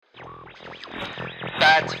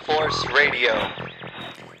Bat Force Radio.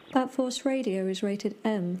 Bat Force Radio is rated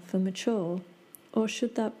M for mature, or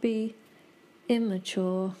should that be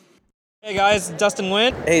immature? Hey guys, Dustin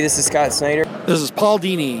Nguyen. Hey, this is Scott Snyder. This is Paul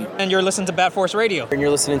Dini. And you're listening to Bat Force Radio. And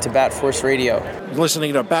you're listening to Bat Force Radio. You're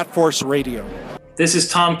listening to Bat Force Radio. This is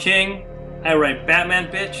Tom King. I write Batman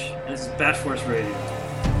Bitch, and this is Bat Force Radio.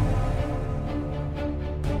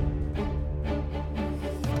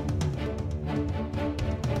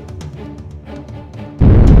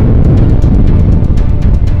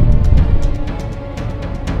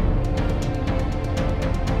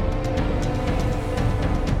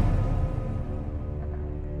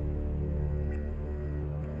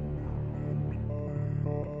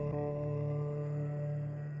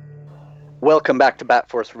 Welcome back to Bat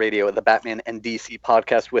Force Radio, the Batman and DC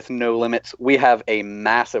podcast with no limits. We have a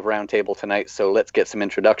massive roundtable tonight, so let's get some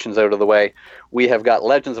introductions out of the way. We have got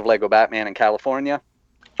Legends of Lego Batman in California.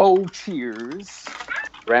 Oh, cheers.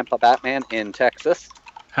 Grandpa Batman in Texas.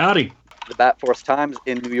 Howdy. The Bat Force Times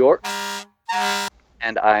in New York.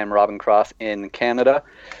 And I am Robin Cross in Canada.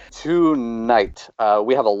 Tonight,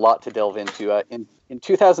 we have a lot to delve into. In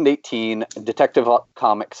 2018, Detective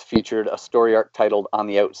Comics featured a story arc titled On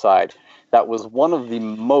the Outside. That was one of the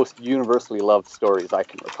most universally loved stories I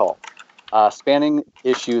can recall. Spanning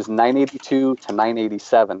issues 982 to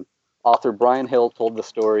 987, author Brian Hill told the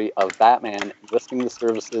story of Batman enlisting the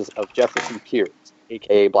services of Jefferson Pierce,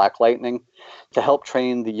 aka Black Lightning, to help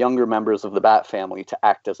train the younger members of the Bat family to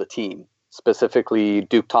act as a team, specifically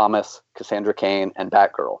Duke Thomas, Cassandra Cain, and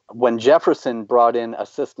Batgirl. When Jefferson brought in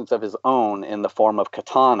assistance of his own in the form of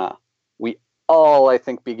Katana, we all, I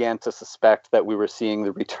think, began to suspect that we were seeing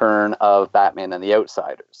the return of Batman and the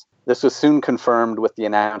Outsiders. This was soon confirmed with the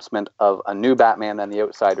announcement of a new Batman and the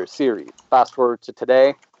Outsiders series. Fast forward to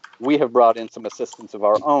today, we have brought in some assistants of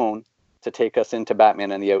our own to take us into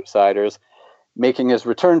Batman and the Outsiders. Making his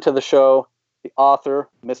return to the show, the author,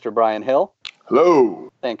 Mr. Brian Hill.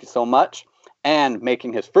 Hello. Thank you so much. And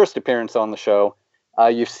making his first appearance on the show,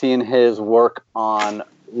 you've seen his work on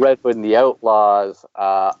Red Hood and the Outlaws,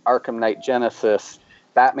 Arkham Knight Genesis,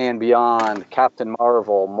 Batman Beyond, Captain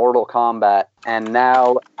Marvel, Mortal Kombat, and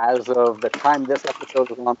now, as of the time this episode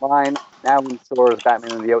is online, now in stores,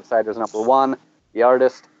 Batman and the Outsiders #1, the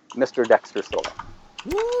artist, Mr. Dexter Soul.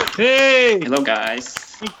 Hey! Hello,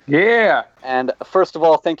 guys. Yeah. And first of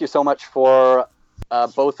all, thank you so much for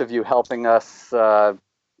both of you helping us,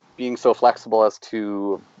 being so flexible as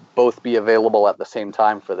to both be available at the same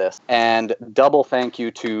time for this. And double thank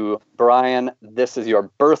you to Brian. This is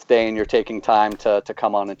your birthday and you're taking time to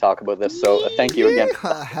come on and talk about this. So thank you again.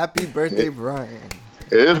 Happy birthday, Brian.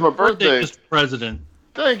 It is my birthday. Mr. President.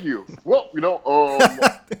 Thank you. Well,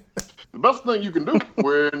 the best thing you can do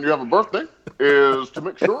when you have a birthday is to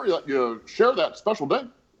make sure that you share that special day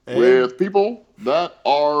with people that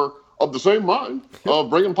are of the same mind of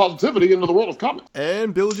bringing positivity into the world of comics.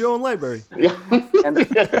 And build your own library. Yeah. And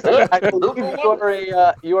I believe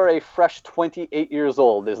you are a fresh 28 years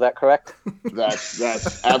old. Is that correct?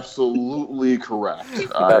 That's absolutely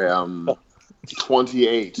correct. I am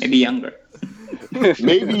 28. Maybe younger.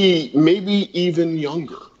 Maybe even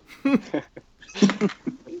younger.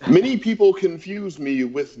 Many people confuse me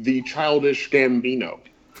with the childish Gambino.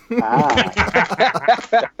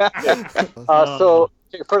 So,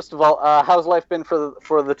 first of all, how's life been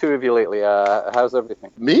for the two of you lately? How's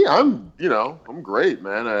everything? Me, I'm great,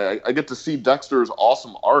 man. I get to see Dexter's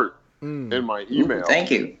awesome art in my email. Thank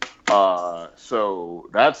you. So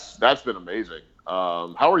that's been amazing.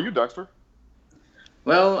 How are you, Dexter?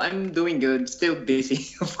 Well, I'm doing good. Still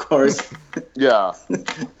busy, of course. Yeah,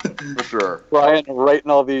 for sure. Brian writing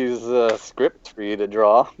all these scripts for you to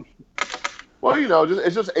draw. Well,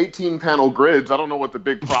 it's just 18-panel grids. I don't know what the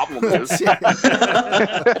big problem is.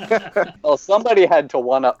 Well, somebody had to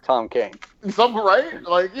one-up Tom King. Right?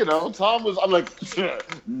 Tom was, I'm like,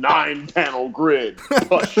 9-panel grid.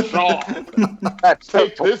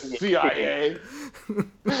 Take this, CIA.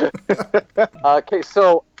 Okay,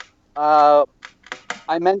 so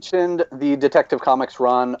I mentioned the Detective Comics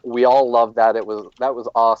run. We all loved that. That was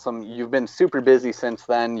awesome. You've been super busy since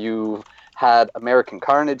then. You've had American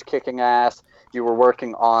Carnage kicking ass. You were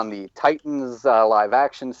working on the Titans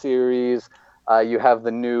live-action series. You have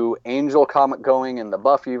the new Angel comic going in the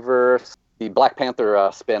Buffyverse. The Black Panther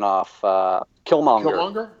spin-off,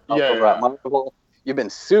 Killmonger. Yeah. Marvel. You've been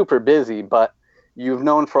super busy, but you've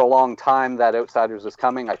known for a long time that Outsiders was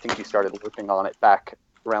coming. I think you started working on it back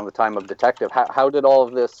around the time of Detective. How did all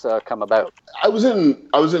of this come about? I was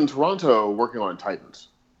in Toronto working on Titans.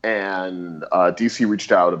 And DC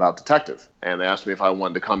reached out about Detective, and they asked me if I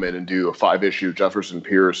wanted to come in and do a 5-issue Jefferson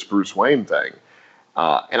Pierce Bruce Wayne thing.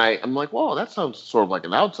 I'm like, well, that sounds sort of like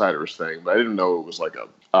an Outsiders thing, but I didn't know it was like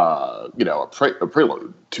a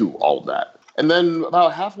prelude to all of that. And then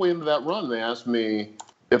about halfway into that run, they asked me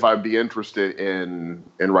if I'd be interested in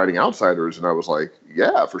writing Outsiders, and I was like,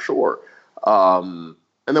 yeah, for sure. And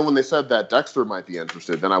then when they said that Dexter might be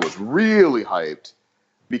interested, then I was really hyped,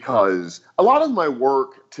 because a lot of my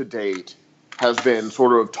work to date has been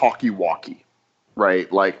sort of talky-walky, right?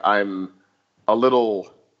 Like, I'm a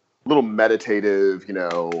little meditative,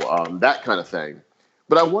 that kind of thing.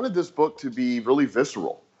 But I wanted this book to be really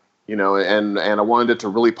visceral, and I wanted it to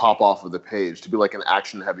really pop off of the page, to be like an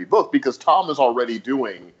action-heavy book, because Tom is already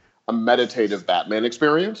doing a meditative Batman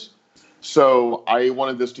experience. So I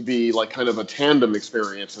wanted this to be like kind of a tandem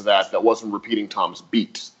experience of that wasn't repeating Tom's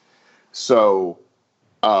beats. So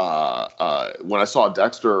when I saw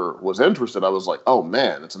Dexter was interested, I was like, oh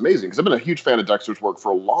man, it's amazing, because I've been a huge fan of Dexter's work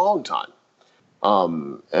for a long time.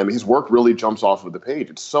 And his work really jumps off of the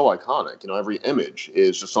page. It's so iconic. Every image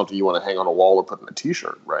is just something you want to hang on a wall or put in a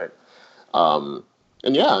t-shirt, right? And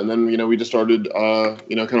then, we just started,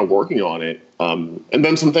 kind of working on it. And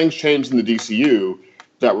then some things changed in the DCU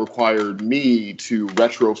that required me to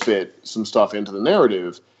retrofit some stuff into the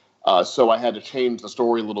narrative. So I had to change the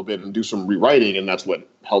story a little bit and do some rewriting, and that's what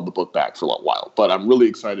held the book back for a while. But I'm really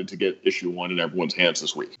excited to get issue 1 in everyone's hands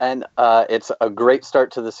this week. And it's a great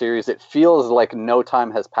start to the series. It feels like no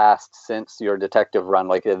time has passed since your detective run.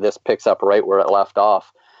 Like, this picks up right where it left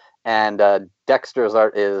off. And Dexter's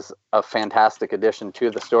art is a fantastic addition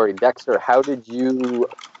to the story. Dexter, how did you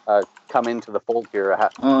come into the fold here?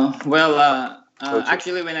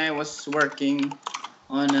 Actually, when I was working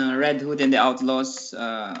on Red Hood and the Outlaws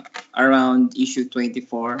around issue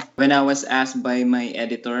 24, when I was asked by my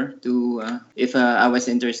editor to if I was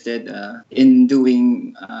interested in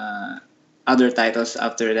doing other titles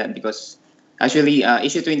after that, because actually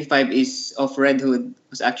issue 25 is of Red Hood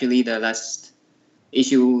was actually the last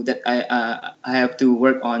issue that I have to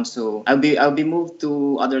work on. So I'll be moved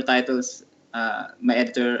to other titles. My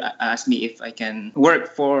editor asked me if I can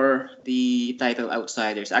work for the title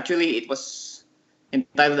Outsiders. Actually, it was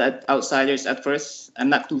entitled Outsiders at first. I'm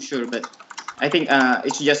not too sure, but I think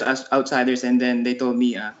it's just as Outsiders, and then they told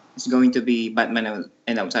me it's going to be Batman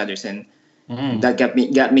and Outsiders, and that got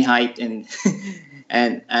me hyped, and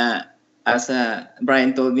and as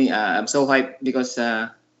Brian told me, I'm so hyped because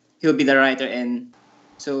he'll be the writer, and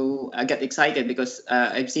so I got excited because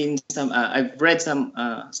I've read some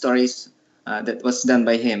stories that was done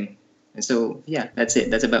by him. And so, yeah, that's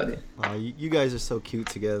it. That's about it. You guys are so cute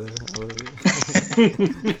together.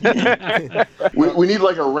 we need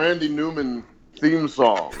like a Randy Newman theme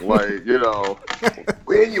song. Like,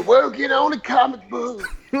 when you're working on a comic book,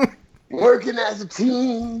 working as a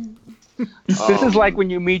team. This is like when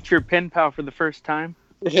you meet your pen pal for the first time.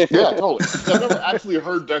 Yeah, totally. I've never actually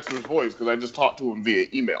heard Dexter's voice because I just talked to him via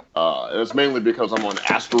email. And it's mainly because I'm on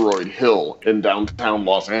Asteroid Hill in downtown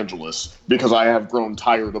Los Angeles because I have grown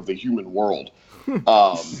tired of the human world.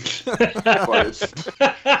 But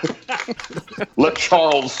let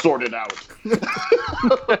Charles sort it out.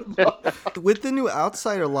 With the new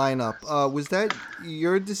Outsider lineup, was that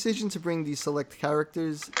your decision to bring these select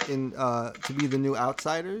characters in to be the new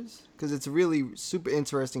Outsiders? Because it's a really super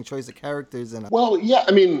interesting choice of characters. Well, yeah,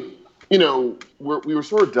 I mean, we were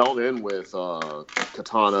sort of dealt in with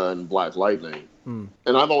Katana and Black Lightning.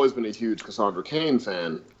 And I've always been a huge Cassandra Cain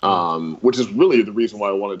fan, which is really the reason why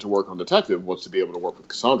I wanted to work on Detective, was to be able to work with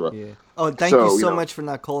Cassandra. Yeah. Oh, thank you so much for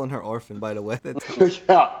not calling her Orphan, by the way.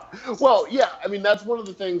 Yeah. Well, yeah, I mean, that's one of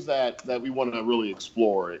the things that we want to really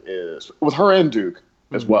explore is, with her and Duke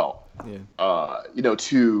as well,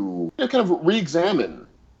 to kind of re-examine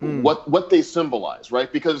what they symbolize,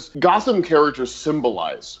 right? Because Gotham characters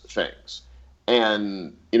symbolize things.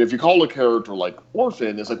 And if you call a character like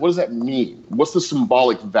Orphan, it's like, what does that mean? What's the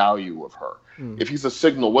symbolic value of her? If he's a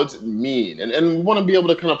signal, what does it mean? And we want to be able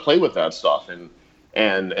to kind of play with that stuff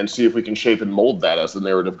and see if we can shape and mold that as the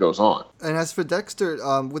narrative goes on. And as for Dexter,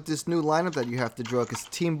 with this new lineup that you have to draw, because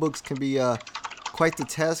team books can be quite the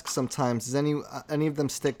task sometimes. Does any of them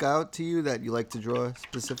stick out to you that you like to draw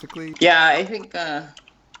specifically? Yeah, I think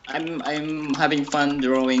I'm having fun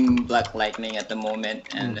drawing Black Lightning at the moment,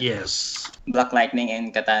 and Yes. Black Lightning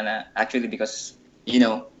and Katana, actually, because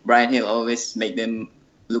Brian Hill always make them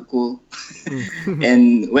look cool,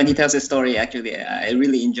 and when he tells a story, actually, I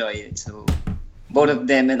really enjoy it. So both of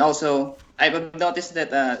them, and also I've noticed that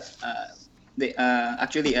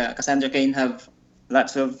Cassandra Cain have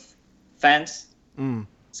lots of fans.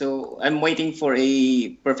 So I'm waiting for a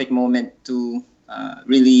perfect moment to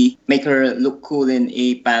really make her look cool in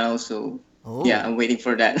a panel. So yeah, I'm waiting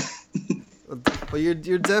for that. Well,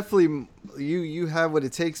 you're definitely you have what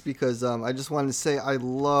it takes because I just wanted to say I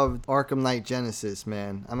loved Arkham Knight Genesis,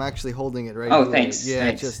 man. I'm actually holding it right here. Thanks. Yeah,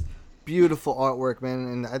 Thanks. just beautiful artwork, man.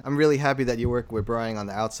 And I'm really happy that you're working with Brian on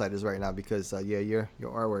The Outsiders right now because your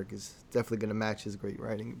artwork is definitely going to match his great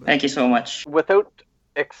writing. But... Thank you so much. Without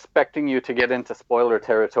expecting you to get into spoiler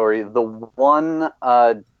territory, the one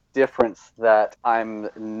difference that I'm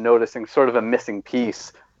noticing, sort of a missing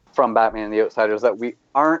piece from Batman and the Outsiders, that we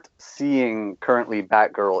aren't seeing currently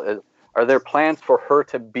Batgirl. Are there plans for her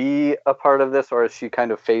to be a part of this, or is she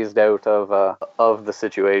kind of phased out of the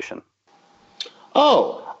situation?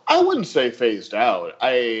 Oh, I wouldn't say phased out.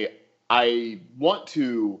 I want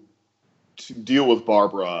to deal with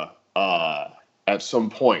Barbara at some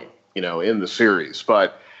point, in the series.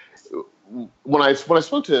 But when I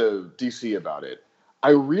spoke to DC about it, I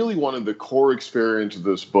really wanted the core experience of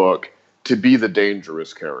this book to be the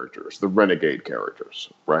dangerous characters, the renegade characters,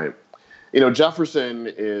 right?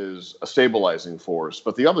 Jefferson is a stabilizing force,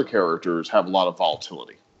 but the other characters have a lot of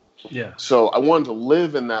volatility. Yeah. So I wanted to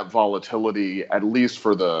live in that volatility, at least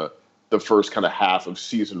for the first kind of half of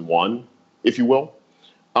season 1, if you will.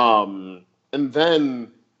 And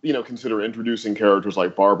then, consider introducing characters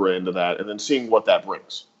like Barbara into that and then seeing what that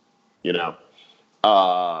brings, because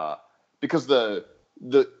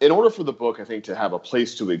in order for the book, I think, to have a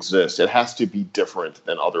place to exist, it has to be different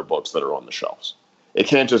than other books that are on the shelves. It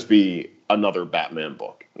can't just be another Batman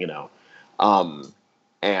book, and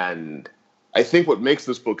I think what makes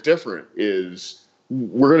this book different is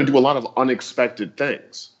we're going to do a lot of unexpected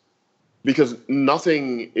things because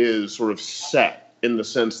nothing is sort of set in the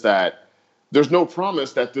sense that there's no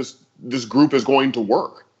promise that this group is going to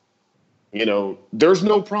work. There's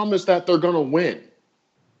no promise that they're going to win.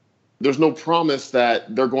 There's no promise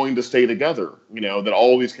that they're going to stay together, that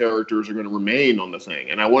all these characters are going to remain on the thing.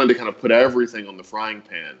 And I wanted to kind of put everything on the frying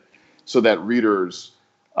pan so that readers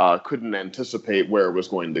couldn't anticipate where it was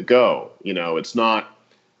going to go. It's not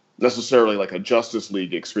necessarily like a Justice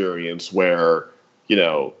League experience where,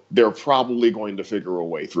 they're probably going to figure a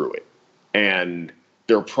way through it. And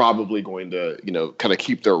they're probably going to, kind of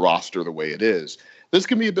keep their roster the way it is. This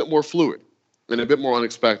can be a bit more fluid and a bit more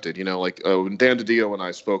unexpected, when Dan DiDio and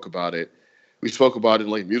I spoke about it, we spoke about it in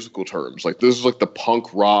like musical terms. Like this is like the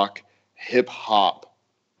punk rock, hip hop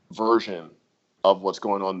version of what's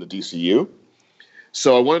going on in the DCU.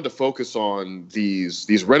 So I wanted to focus on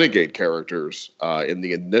these renegade characters in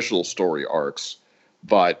the initial story arcs,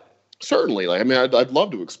 but certainly, I'd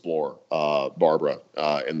love to explore Barbara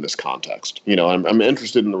in this context. I'm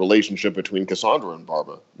interested in the relationship between Cassandra and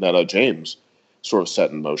Barbara that James sort of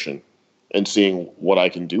set in motion, and seeing what I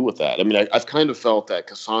can do with that. I've kind of felt that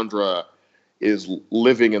Cassandra is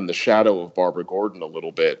living in the shadow of Barbara Gordon a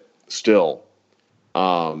little bit still,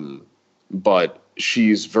 but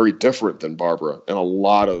she's very different than Barbara in a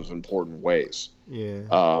lot of important ways. Yeah.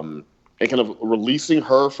 And kind of releasing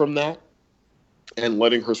her from that and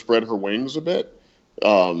letting her spread her wings a bit,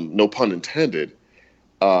 no pun intended,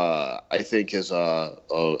 I think is a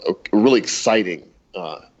really exciting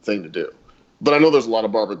thing to do. But I know there's a lot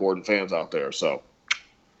of Barbara Gordon fans out there, so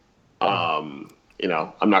I'm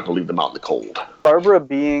not going to leave them out in the cold. Barbara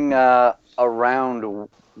being around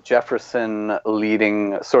Jefferson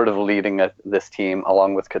leading this team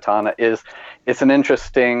along with Katana it's an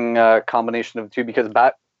interesting combination of the two because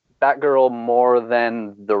Batgirl, more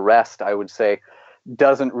than the rest, I would say,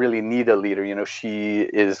 doesn't really need a leader. She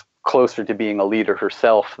is closer to being a leader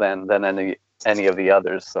herself than any of the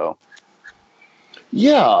others. So.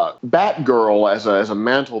 Yeah, Batgirl as a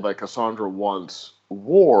mantle that Cassandra once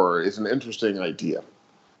wore is an interesting idea.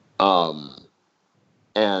 And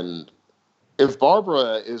if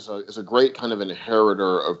Barbara is a great kind of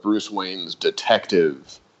inheritor of Bruce Wayne's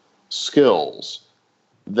detective skills,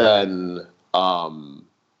 then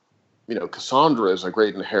Cassandra is a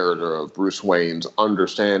great inheritor of Bruce Wayne's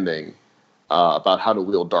understanding about how to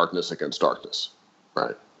wield darkness against darkness,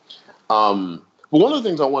 right? But one of the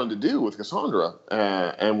things I wanted to do with Cassandra,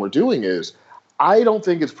 and we're doing, is I don't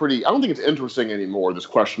think it's interesting anymore, this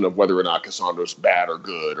question of whether or not Cassandra's bad or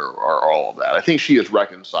good or all of that. I think she is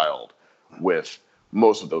reconciled with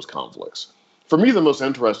most of those conflicts. For me, the most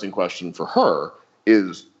interesting question for her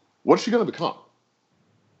is, what's she going to become?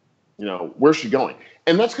 Where's she going?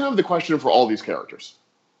 And that's kind of the question for all these characters,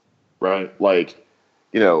 right? Like,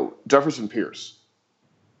 Jefferson Pierce.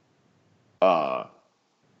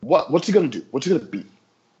 What's he going to do? What's he going to be?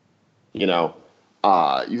 You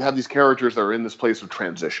have these characters that are in this place of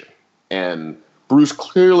transition, and Bruce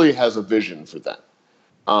clearly has a vision for them.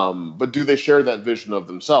 But do they share that vision of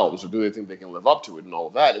themselves, or do they think they can live up to it and all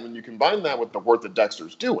of that? And when you combine that with the work that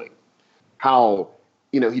Dexter's doing, how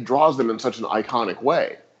he draws them in such an iconic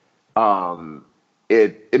way.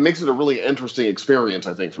 It makes it a really interesting experience,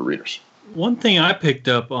 I think, for readers. One thing I picked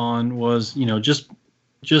up on was,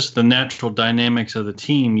 just the natural dynamics of the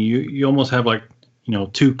team. You almost have like,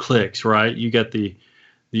 two cliques, right? You got the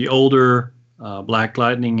older Black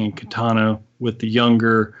Lightning and Katana with the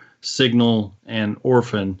younger Signal and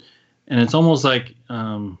Orphan. And it's almost like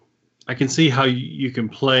I can see how you can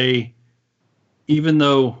play, even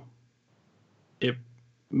though it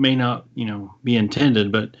may not, be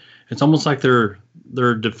intended, but it's almost like they're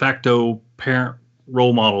de facto parent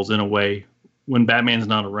role models in a way when Batman's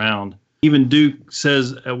not around. Even Duke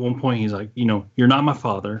says at one point, he's like, you're not my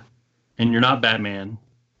father and you're not Batman.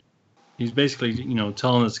 He's basically,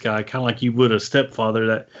 telling this guy kind of like you would a stepfather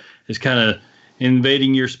that is kind of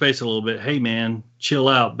invading your space a little bit. Hey man, chill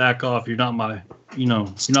out, back off. You're not my, you're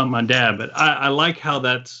not my dad. But I like how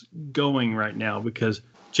that's going right now because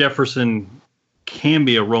Jefferson can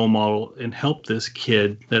be a role model and help this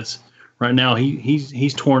kid that's right now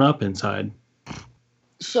he's torn up inside.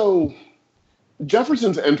 So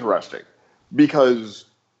Jefferson's interesting because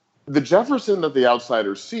the Jefferson that the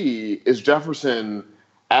outsiders see is Jefferson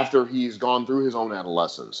after he's gone through his own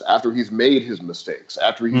adolescence, after he's made his mistakes,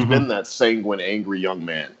 after he's been that sanguine, angry young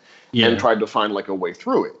man and tried to find like a way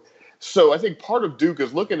through it. So I think part of Duke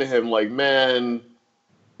is looking at him like, man,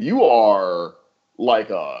 you are like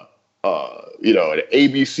an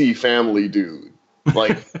ABC Family dude.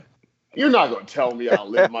 Like, you're not going to tell me how to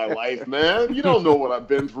live my life, man. You don't know what I've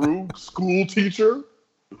been through. School teacher,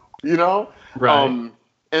 Right.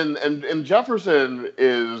 And Jefferson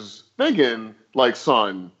is thinking, like,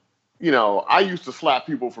 son, I used to slap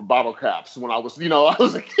people for bottle caps when I was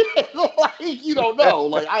a kid. Like, you don't know.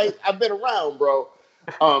 Like, I've been around, bro.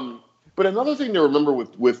 But another thing to remember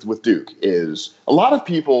with Duke is a lot of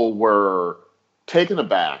people were taken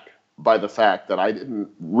aback by the fact that I didn't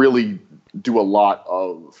really do a lot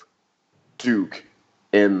of Duke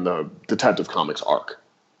in the Detective Comics arc.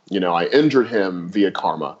 I injured him via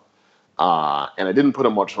karma, and I didn't put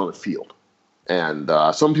him much on the field. And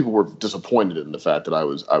some people were disappointed in the fact that I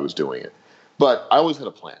was doing it. But I always had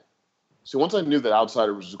a plan. So once I knew that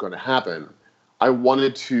Outsiders was going to happen, I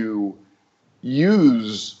wanted to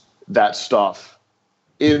use that stuff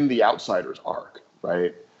in the Outsiders arc,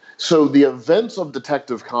 right? So the events of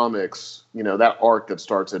Detective Comics, that arc that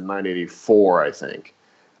starts in 984, I think,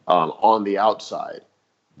 on the outside,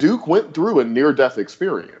 Duke went through a near-death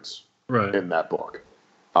experience in that book.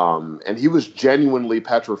 And he was genuinely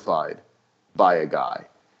petrified by a guy.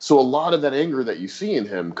 So a lot of that anger that you see in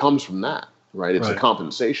him comes from that, right? It's a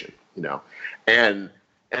compensation, And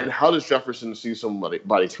how does Jefferson see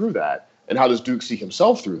somebody through that? And how does Duke see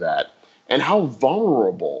himself through that? And how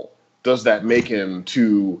vulnerable does that make him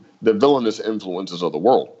to the villainous influences of the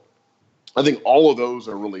world? I think all of those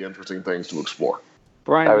are really interesting things to explore.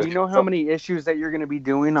 Brian, do you know how many issues that you're going to be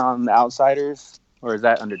doing on The Outsiders? Or is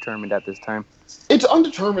that undetermined at this time? It's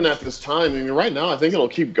undetermined at this time. I mean, right now, I think it'll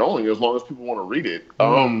keep going as long as people want to read it.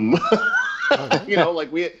 Like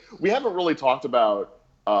we haven't really talked about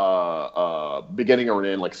beginning or an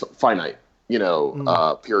end, like finite,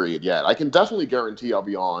 period yet. I can definitely guarantee I'll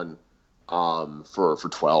be on for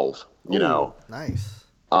 12. Nice.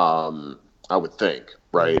 I would think,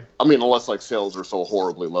 right? I mean, unless like sales are so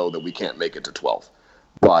horribly low that we can't make it to 12,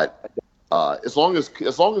 but. As long as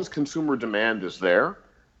consumer demand is there,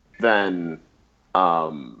 then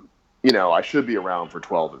I should be around for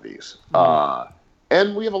 12 of these.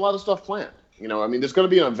 And we have a lot of stuff planned. There's going to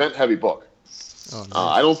be an event-heavy book. Oh, nice.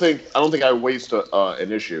 I don't think I waste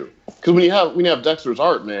an issue because when you have Dexter's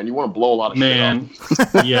art, man, you want to blow a lot of shit up.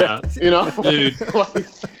 Yeah, dude.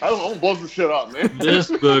 I don't blow some shit up, man.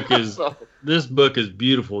 This book is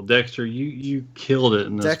beautiful, Dexter. You killed it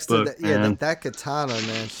in this book, man. That katana,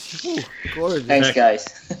 man. Ooh, gorgeous. Thanks, guys.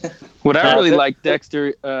 What I really like,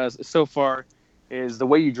 Dexter, so far, is the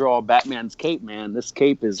way you draw Batman's cape, man. This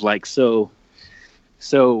cape is like so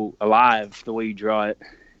alive. The way you draw it.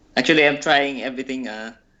 Actually, I'm trying everything.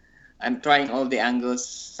 I'm trying all the angles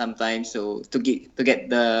sometimes, so to get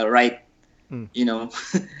the right,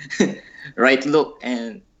 right look,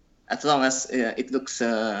 and as long as it looks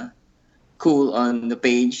cool on the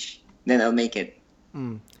page, then I'll make it.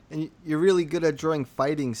 And you're really good at drawing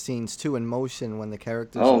fighting scenes too in motion when the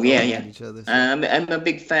characters are at each other. So. I'm a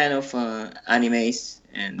big fan of animes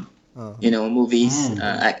and movies,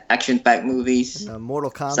 action-packed movies, Mortal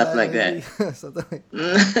Kombat, stuff like that. Something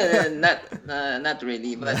like not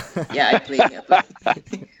really, but yeah, I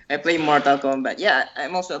play Mortal Kombat. Yeah,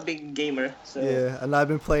 I'm also a big gamer. So yeah, and I've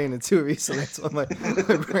been playing it too recently. That's why my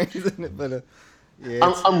brain's in it. But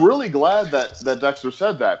I'm really glad that Dexter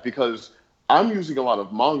said that because I'm using a lot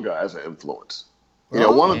of manga as an influence.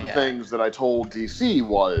 One of the things that I told DC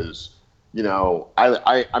was,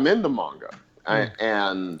 I'm into manga,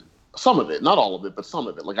 and some of it, not all of it, but some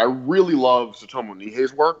of it. Like, I really love Tsutomu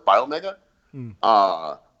Nihei's work, Biomega.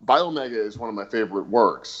 Biomega is one of my favorite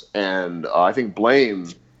works, and I think Blame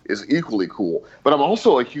is equally cool. But I'm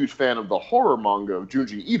also a huge fan of the horror manga of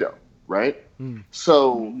Junji Ito, right?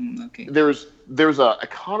 So there's a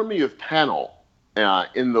economy of panel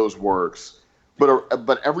in those works,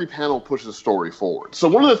 but every panel pushes a story forward. So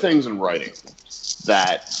one of the things in writing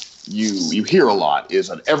that you hear a lot is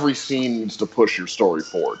that every scene needs to push your story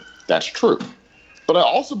forward. That's true. But I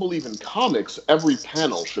also believe in comics, every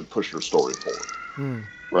panel should push your story forward.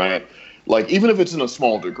 Right? Like, even if it's in a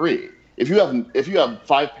small degree, if you have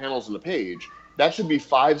 5 panels in a page, that should be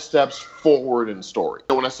 5 steps forward in story.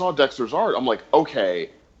 And when I saw Dexter's art, I'm like,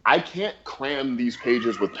 okay, I can't cram these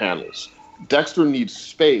pages with panels. Dexter needs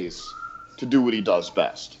space to do what he does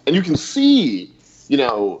best. And you can see,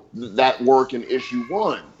 that work in issue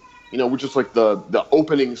 1, which is like the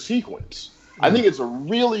opening sequence. I think it's a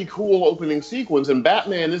really cool opening sequence, and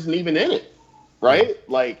Batman isn't even in it, right?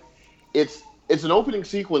 Like, it's an opening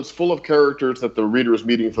sequence full of characters that the reader is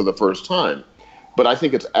meeting for the first time. But I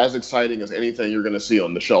think it's as exciting as anything you're going to see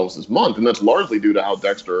on the shelves this month, and that's largely due to how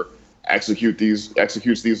Dexter executes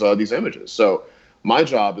these images. So my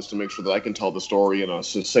job is to make sure that I can tell the story in a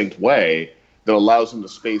succinct way that allows him the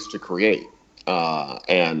space to create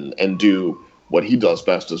and do what he does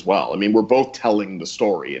best as well. I mean, we're both telling the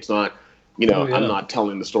story. It's not, I'm not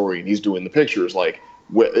telling the story and he's doing the pictures. Like,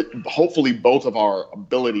 hopefully both of our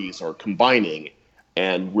abilities are combining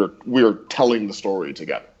and we're telling the story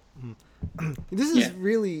together. This is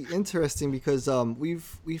really interesting because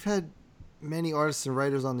we've had many artists and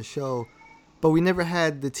writers on the show, but we never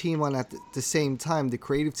had the team on at the same time, the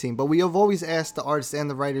creative team. But we have always asked the artists and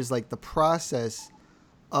the writers, like, the process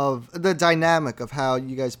of the dynamic of how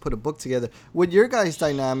you guys put a book together. With your guys'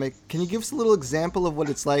 dynamic, can you give us a little example of what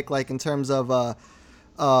it's like in terms of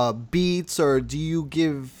beats, or do you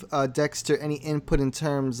give Dexter any input in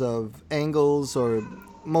terms of angles or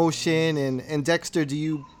motion? And Dexter, do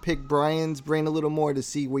you pick Brian's brain a little more to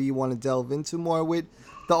see where you want to delve into more with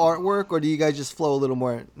the artwork, or do you guys just flow a little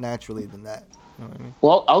more naturally than that? You know what I mean?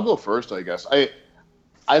 Well, I'll go first, I guess.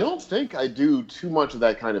 I don't think I do too much of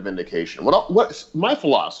that kind of indication. What my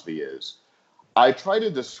philosophy is, I try to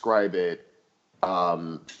describe it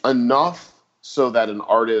enough so that an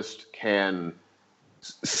artist can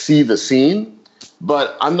see the scene,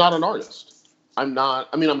 but I'm not an artist. I'm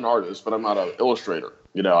an artist, but I'm not an illustrator.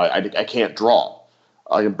 I can't draw.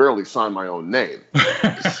 I can barely sign my own name.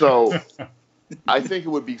 So I think it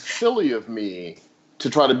would be silly of me to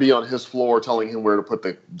try to be on his floor telling him where to put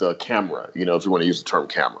the camera, if you want to use the term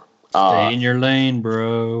camera. Stay in your lane,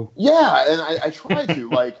 bro. Yeah, and I try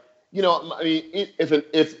to,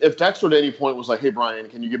 if Dexter at any point was like, hey, Brian,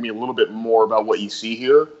 can you give me a little bit more about what you see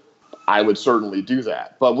here? I would certainly do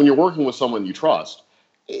that. But when you're working with someone you trust,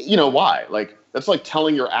 why? Like, that's like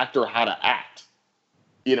telling your actor how to act.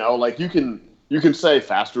 You can say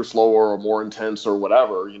faster, slower, or more intense, or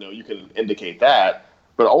whatever. You can indicate that.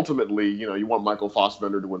 But ultimately, you want Michael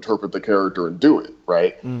Fassbender to interpret the character and do it,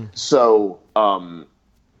 right? So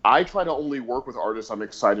I try to only work with artists I'm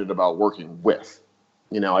excited about working with.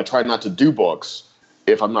 I try not to do books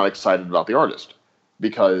if I'm not excited about the artist,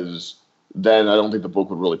 because then I don't think the book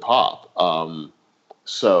would really pop.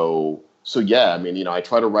 So yeah, I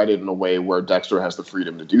try to write it in a way where Dexter has the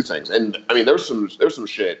freedom to do things. And there's some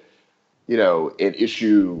shit, in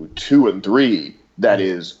issue 2 and 3 that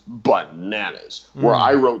is bananas, where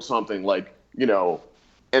I wrote something like,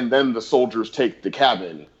 and then the soldiers take the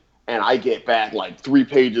cabin, and I get back like 3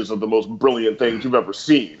 pages of the most brilliant things you've ever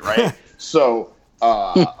seen, right? So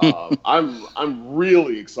I'm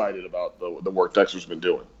really excited about the work Dexter's been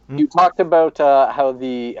doing. You talked about how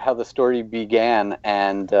the story began,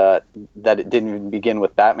 and that it didn't even begin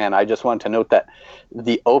with Batman. I just wanted to note that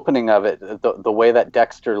the opening of it, the way that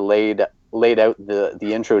Dexter laid out the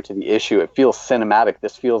intro to the issue, it feels cinematic.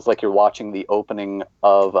 This feels like you're watching the opening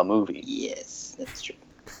of a movie. Yes, that's true.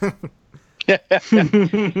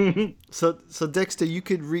 So Dexter, you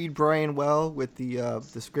could read Brian well with the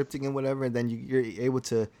scripting and whatever, and then you're able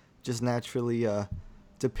to just naturally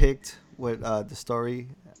depict what the story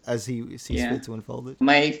as he sees fit to unfold it.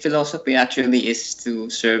 My philosophy actually is to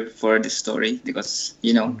serve for the story, because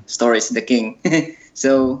story is the king.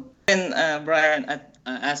 So when Brian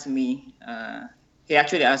asked me, he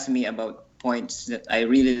actually asked me about points that I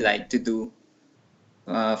really like to do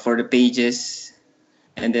for the pages,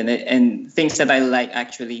 and things that I like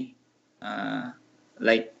actually,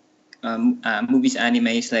 movies,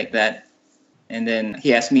 animes like that. and then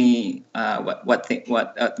he asked me what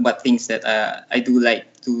things that I do like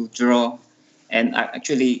to draw, and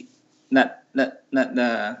actually not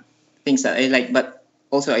the things that I like, but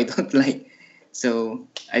also I don't like. So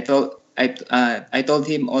I told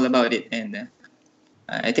him all about it, and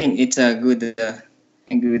I think it's a good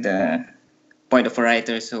point of a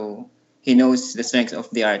writer, so he knows the strengths of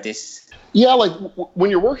the artist. Yeah, like when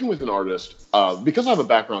you're working with an artist, because I have a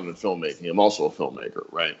background in filmmaking, I'm also a filmmaker,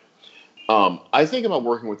 right? I think about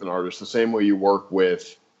working with an artist the same way you work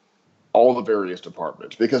with all the various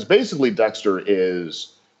departments, because basically Dexter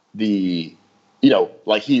is he's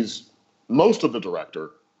most of the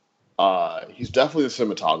director. He's definitely the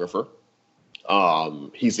cinematographer.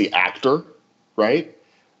 He's the actor, right?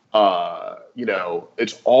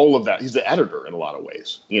 It's all of that. He's the editor in a lot of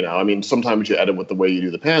ways. I mean, sometimes you edit with the way you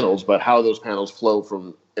do the panels, but how those panels flow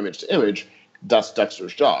from image to image, that's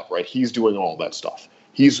Dexter's job, right? He's doing all that stuff.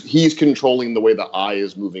 He's controlling the way the eye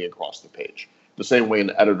is moving across the page, the same way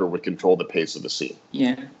an editor would control the pace of the scene.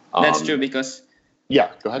 Yeah, that's true because.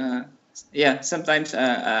 Yeah, go ahead. Sometimes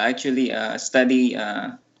I actually study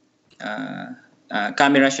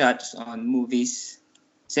camera shots on movies,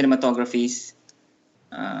 cinematographies.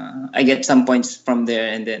 I get some points from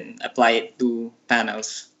there and then apply it to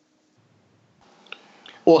panels.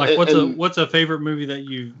 Well, like what's a favorite movie that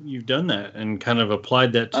you've done that and kind of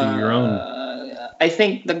applied that to your own? I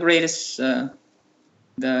think the greatest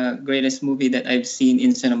movie that I've seen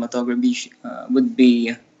in cinematography would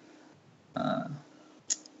be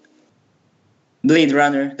Blade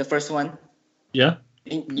Runner, the first one. Yeah.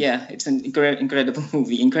 Yeah, it's an incredible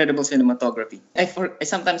movie, incredible cinematography.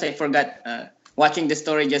 Sometimes I forgot watching the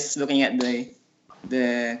story, just looking at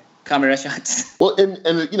the camera shots. Well, and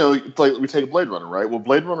like we take Blade Runner, right? Well,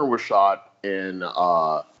 Blade Runner was shot in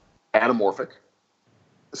anamorphic,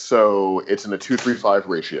 so it's in a 2:3:5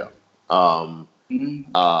 ratio, and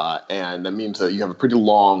that means that you have a pretty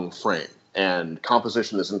long frame, and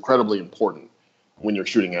composition is incredibly important when you're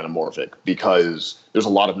shooting anamorphic because there's a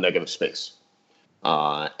lot of negative space,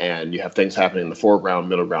 and you have things happening in the foreground,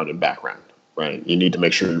 middle ground, and background. Right, you need to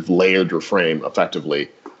make sure you've layered your frame effectively,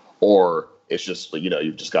 or it's just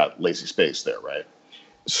you've just got lazy space there, right?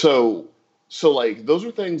 So like those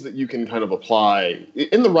are things that you can kind of apply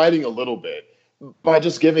in the writing a little bit by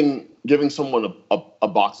just giving someone a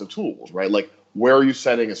box of tools, right? Like, where are you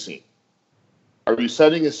setting a scene? Are you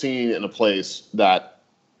setting a scene in a place that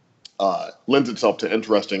lends itself to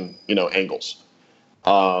interesting angles?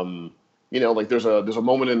 Like there's a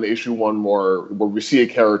moment in the issue 1 where we see a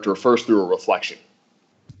character first through a reflection,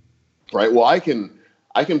 right? Well, I can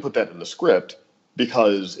put that in the script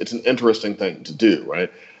because it's an interesting thing to do,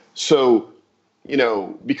 right? So,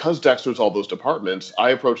 because Dexter's all those departments,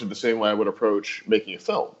 I approach it the same way I would approach making a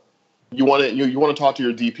film. You want to talk to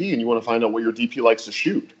your DP and you want to find out what your DP likes to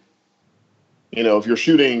shoot. If you're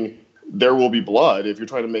shooting There Will Be Blood, if you're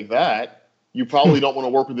trying to make that, you probably don't want to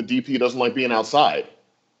work with a DP who doesn't like being outside.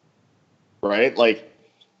 Right? Like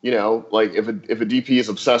if a DP is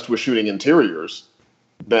obsessed with shooting interiors,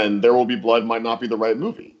 then There Will Be Blood might not be the right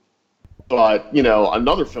movie. But,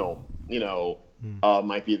 another film,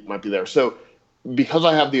 might be there. So because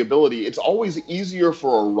I have the ability, it's always easier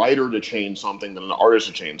for a writer to change something than an artist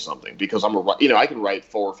to change something because I can write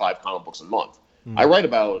 4 or 5 comic books a month. I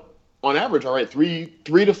write on average, I write 3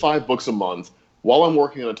 to 5 books a month while I'm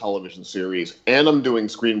working on a television series and I'm doing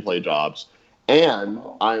screenplay jobs. And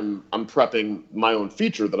I'm prepping my own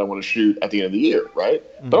feature that I want to shoot at the end of the year, right?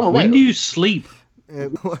 But I'm a writer. When do you sleep?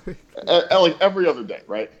 Like every other day,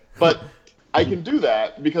 right? But I can do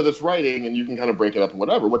that because it's writing and you can kind of break it up and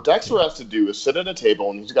whatever. What Dexter has to do is sit at a table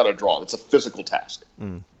and he's got to draw. It's a physical task.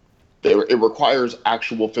 It requires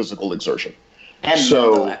actual physical exertion. And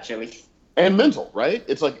mental, actually. And mental, right?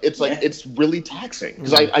 It's really taxing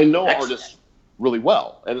because I know artists really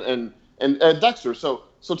well and Dexter. So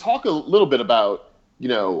talk a little bit about,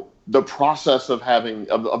 the process of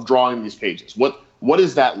of drawing these pages. What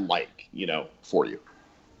is that like, for you?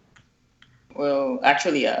 Well,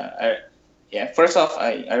 actually, first off,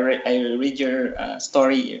 I read your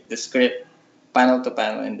story, the script, panel to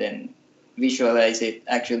panel, and then visualize it.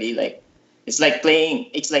 Actually, it's like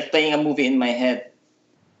playing a movie in my head,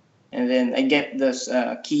 and then I get those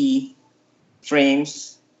key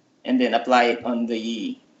frames, and then apply it on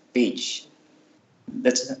the page.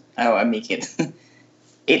 That's how I make it.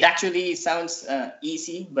 It actually sounds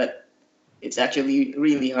easy, but it's actually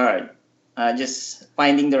really hard. Just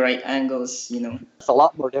finding the right angles, It's a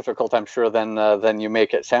lot more difficult, I'm sure, than you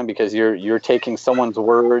make it sound because you're taking someone's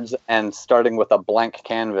words and starting with a blank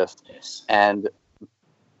canvas and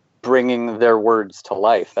bringing their words to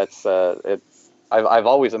life. That's I've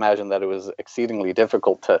always imagined that it was exceedingly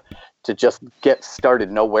difficult to just get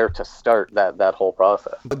started, know where to start that whole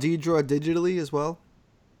process. Do you draw digitally as well?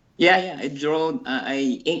 Yeah.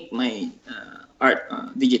 I ink my art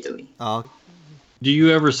digitally. Oh. Do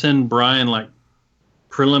you ever send Brian like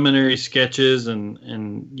preliminary sketches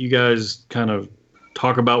and you guys kind of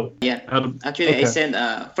talk about how to... Actually, okay.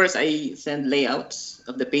 I send layouts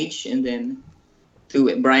of the page and then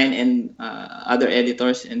to Brian and other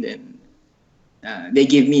editors, and then they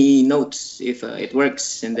give me notes if it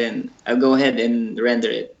works, and then I'll go ahead and render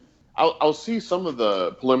it. I'll see some of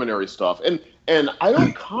the preliminary stuff, and I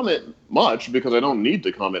don't comment much because I don't need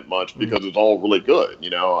to comment much because it's all really good, you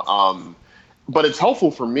know. But it's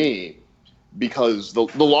helpful for me because the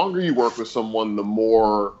longer you work with someone, the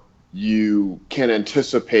more you can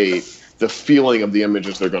anticipate the feeling of the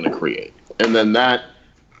images they're going to create, and then that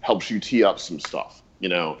helps you tee up some stuff, you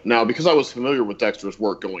know. Now, because I was familiar with Dexter's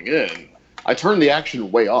work going in, I turned the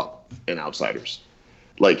action way up in Outsiders.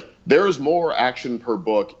 Like, there is more action per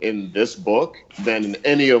book in this book than in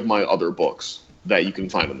any of my other books that you can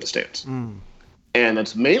find in the stands. And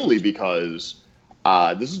that's mainly because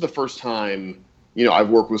this is the first time, you know, I've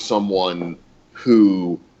worked with someone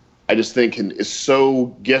who I just think is so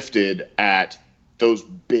gifted at those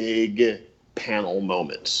big panel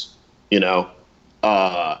moments, you know.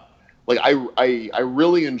 Like I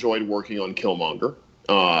really enjoyed working on Killmonger.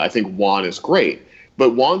 I think Juan is great,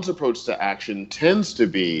 but Juan's approach to action tends to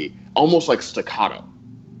be almost like staccato,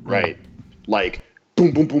 right? Like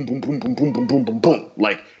boom, boom, boom, boom, boom, boom, boom, boom, boom, boom, boom,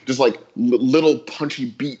 like just like little punchy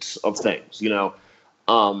beats of things, you know.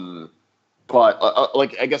 But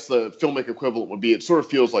like I guess the filmic equivalent would be, it sort of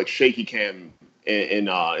feels like shaky cam in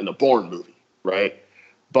the Bourne movie, right?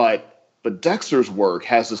 But Dexter's work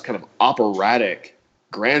has this kind of operatic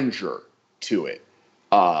grandeur to it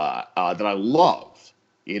that I love.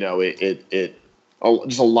 You know, it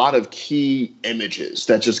just a lot of key images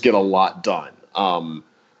that just get a lot done.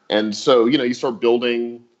 And so, you know, you start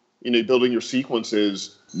building your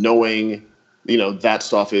sequences knowing, you know, that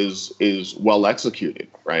stuff is well executed,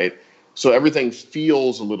 right? So everything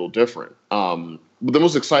feels a little different. But the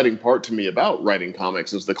most exciting part to me about writing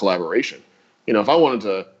comics is the collaboration. You know, if I wanted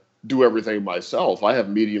to do everything myself, I have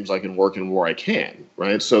mediums I can work in where I can,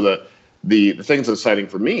 right? So the things that's exciting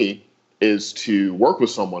for me is to work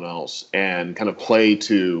with someone else and kind of play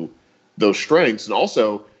to those strengths, and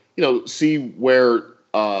also, you know, see where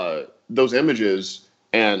those images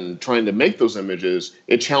and trying to make those images,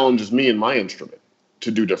 it challenges me and my instrument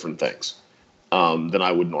to do different things than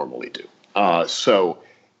I would normally do. So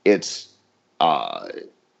it's,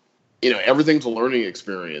 you know, everything's a learning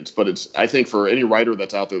experience, but I think for any writer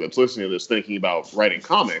that's out there that's listening to this thinking about writing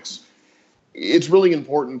comics, it's really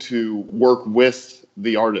important to work with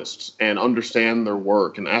the artists and understand their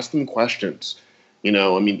work and ask them questions. You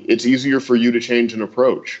know, I mean, it's easier for you to change an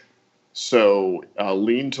approach. So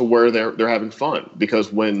lean to where they're having fun,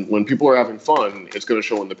 because when people are having fun, it's going to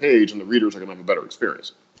show on the page and the readers are going to have a better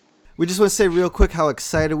experience. We just want to say real quick how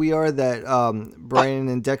excited we are that Brian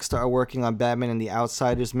and Dexter are working on Batman and the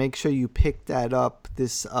Outsiders. Make sure you pick that up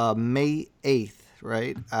this May 8th,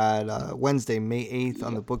 right? At Wednesday, May 8th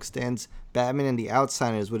on the book stands. Batman and the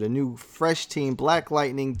Outsiders with a new fresh team. Black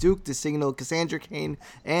Lightning, Duke DeSignal, Cassandra Cain,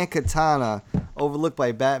 and Katana, overlooked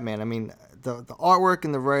by Batman. I mean, the artwork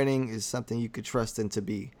and the writing is something you could trust in to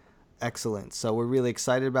be excellent. So we're really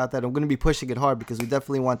excited about that. I'm going to be pushing it hard because we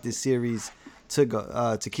definitely want this series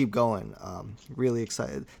to keep going. Really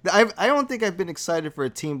excited. I don't think I've been excited for a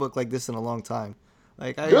team book like this in a long time.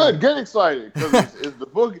 Like get excited because the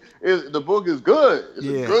book is good. It's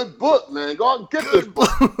a good book, man. Go out and get this book.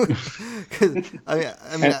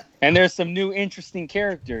 And there's some new interesting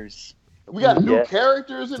characters. We got new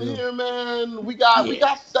characters in here, man. We got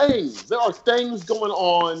things. There are things going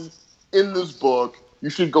on in this book. You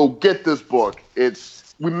should go get this book.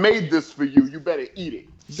 We made this for you. You better eat it.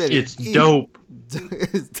 It's dope.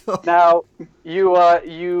 It's dope. Now,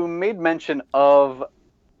 you made mention of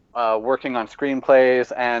working on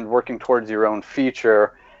screenplays and working towards your own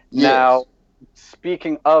feature. Yes. Now,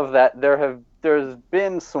 speaking of that, there's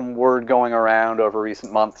been some word going around over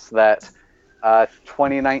recent months that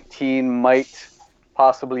 2019 might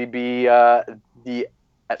possibly be at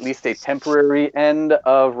least a temporary end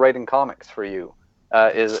of writing comics for you.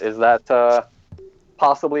 Is that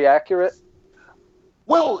possibly accurate?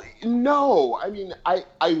 Well, no. I mean, I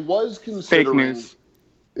was considering... Fake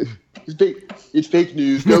news. It's fake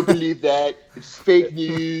news. Don't believe that. It's fake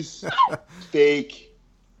news. It's fake.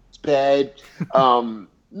 It's bad.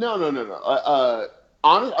 No.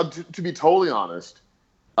 To be totally honest,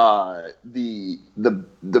 the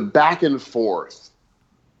back and forth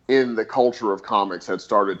in the culture of comics had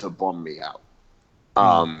started to bum me out.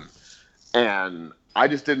 And I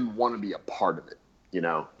just didn't want to be a part of it,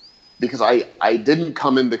 because I didn't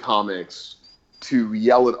come into comics to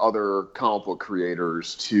yell at other comic book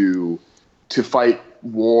creators, to fight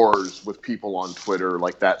wars with people on Twitter,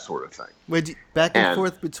 like that sort of thing. Wait, back and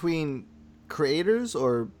forth between creators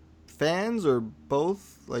or fans or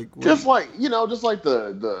both? Just like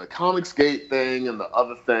the Comicsgate thing and the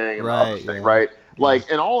other thing and the other thing, right?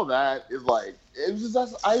 Like, and all of that is like,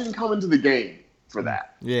 I didn't come into the game for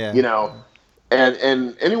that. Yeah.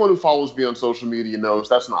 And anyone who follows me on social media knows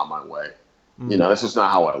that's not my way. That's just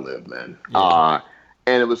not how I live, man. Yeah.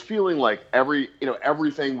 And it was feeling like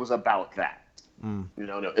everything was about that. And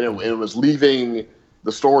it was leaving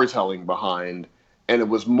the storytelling behind, and it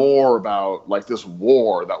was more about like this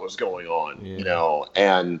war that was going on,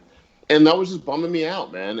 and that was just bumming me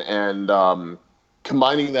out, man. And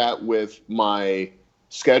combining that with my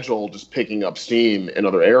schedule just picking up steam in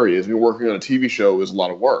other areas. Working on a TV show is a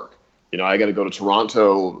lot of work. I got to go to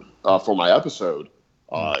Toronto for my episode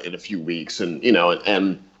in a few weeks, and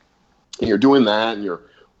you're doing that, and you're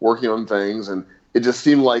working on things, and it just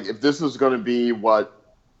seemed like if this is going to be what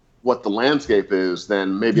the landscape is,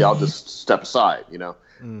 then maybe I'll just step aside,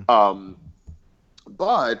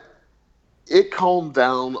 But it calmed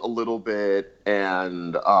down a little bit,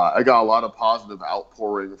 and I got a lot of positive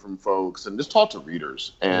outpouring from folks, and just talked to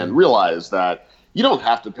readers and realized that you don't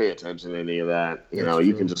have to pay attention to any of that.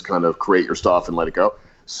 You can just kind of create your stuff and let it go.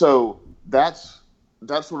 So that's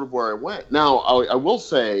sort of where I went. Now, I will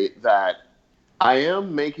say that I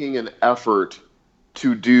am making an effort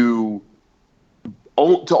to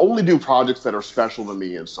only do projects that are special to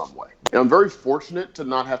me in some way. And I'm very fortunate to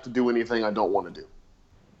not have to do anything I don't want to do.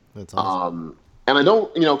 That's awesome. And I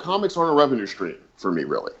don't, comics aren't a revenue stream for me,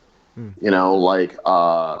 really.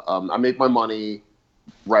 I make my money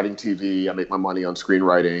writing TV. I make my money on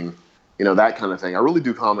screenwriting, that kind of thing. I really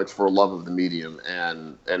do comics for a love of the medium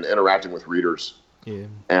and interacting with readers. Yeah.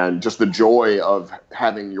 And just the joy of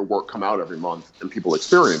having your work come out every month and people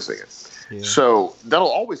experiencing it. Yeah. So that'll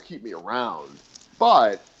always keep me around.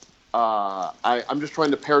 But I'm just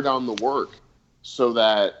trying to pare down the work so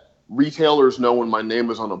that retailers know when my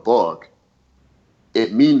name is on a book,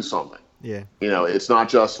 it means something. Yeah. It's not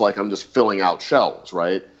just like I'm just filling out shelves,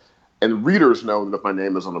 right? And readers know that if my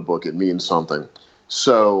name is on a book, it means something.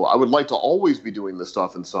 So I would like to always be doing this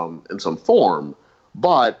stuff in some form,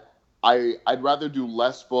 but I'd rather do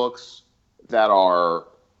less books that are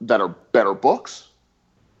better books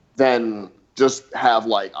than just have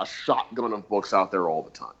like a shotgun of books out there all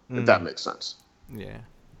the time. If that makes sense. Yeah.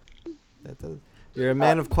 That does. You're a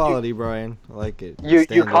man of quality, Brian. I like it. You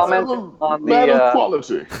commented on man of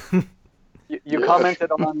quality. You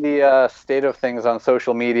commented on the state of things on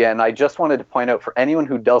social media, and I just wanted to point out for anyone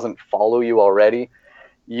who doesn't follow you already,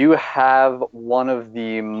 you have one of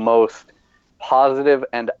the most positive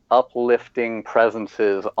and uplifting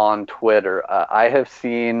presences on Twitter. I have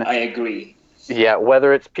seen... I agree. Yeah,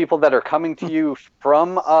 whether it's people that are coming to you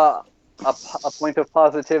from a point of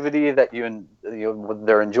positivity that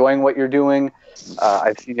they're enjoying what you're doing.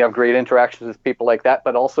 I've seen you have great interactions with people like that,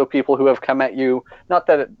 but also people who have come at you, not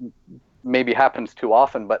that it maybe happens too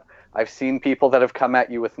often, but I've seen people that have come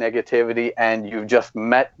at you with negativity and you've just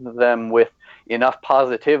met them with enough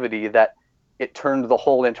positivity that it turned the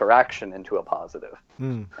whole interaction into a positive.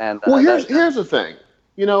 And here's the thing,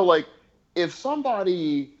 like if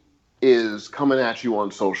somebody is coming at you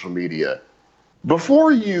on social media,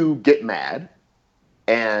 before you get mad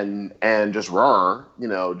and just roar,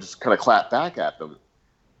 just kind of clap back at them,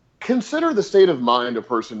 consider the state of mind a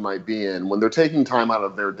person might be in when they're taking time out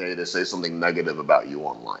of their day to say something negative about you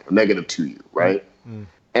online or negative to you, right?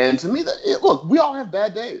 And to me, look, we all have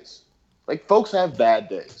bad days. Like, folks have bad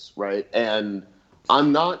days, right? And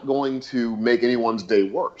I'm not going to make anyone's day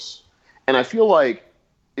worse. And I feel like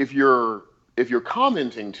if you're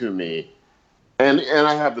commenting to me and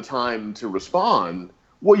I have the time to respond,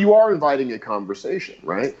 well, you are inviting a conversation,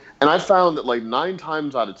 right? And I found that like 9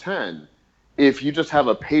 times out of 10, if you just have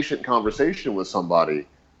a patient conversation with somebody,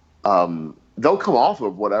 they'll come off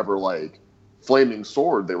of whatever like flaming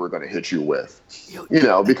sword they were going to hit you with,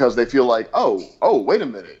 because they feel like, oh, wait a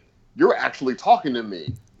minute. You're actually talking to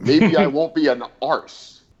me. Maybe I won't be an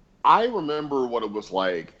arse. I remember what it was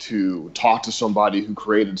like to talk to somebody who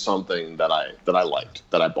created something that I liked,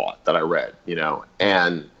 that I bought, that I read,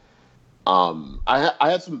 and I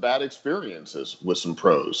had some bad experiences with some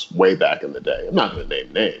pros way back in the day. I'm not going to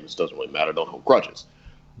name names. It doesn't really matter. Don't hold grudges.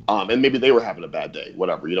 And maybe they were having a bad day.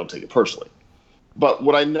 Whatever. You don't take it personally. But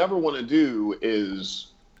what I never want to do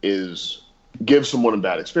is give someone a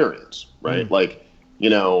bad experience, right? Like,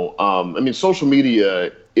 I mean, social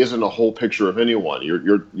media isn't a whole picture of anyone.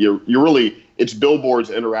 You're really, it's billboards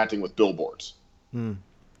interacting with billboards.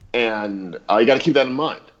 And you got to keep that in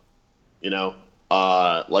mind.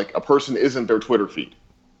 Like a person isn't their Twitter feed.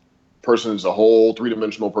 Person is a whole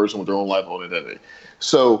three-dimensional person with their own life, own identity.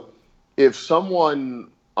 So if someone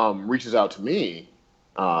reaches out to me,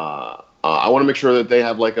 I want to make sure that they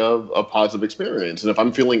have like a positive experience. And if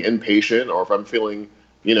I'm feeling impatient or if I'm feeling,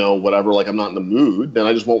 whatever, like I'm not in the mood, then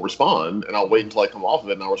I just won't respond, and I'll wait until I come off of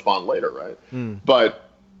it and I'll respond later, right? But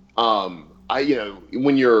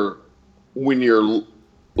when you're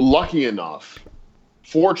lucky enough,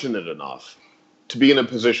 fortunate enough to be in a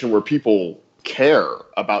position where people care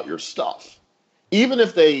about your stuff, even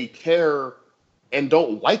if they care and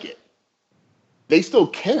don't like it, they still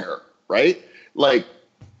care, right? Like,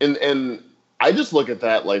 and I just look at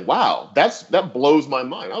that like, wow, that blows my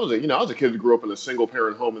mind. I was a kid who grew up in a single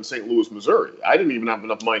parent home in St. Louis, Missouri. I didn't even have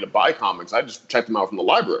enough money to buy comics. I just checked them out from the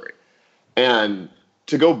library. And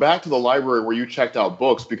to go back to the library where you checked out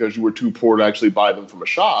books because you were too poor to actually buy them from a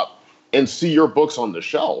shop and see your books on the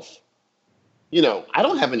shelf, I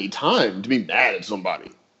don't have any time to be mad at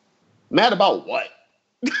somebody. Mad about what?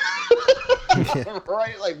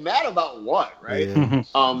 Right? Like, mad about what, right? Yeah.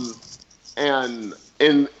 And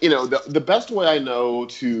the best way I know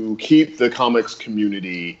to keep the comics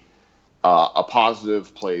community a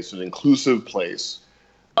positive place, an inclusive place,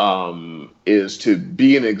 is to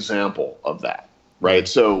be an example of that, right?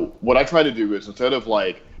 So what I try to do is, instead of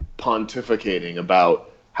like pontificating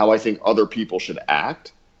about how I think other people should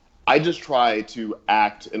act, I just try to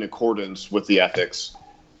act in accordance with the ethics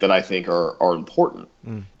that I think are important.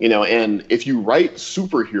 And if you write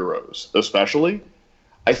superheroes, especially,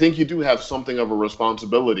 I think you do have something of a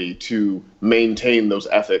responsibility to maintain those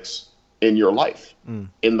ethics in your life,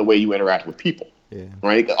 in the way you interact with people,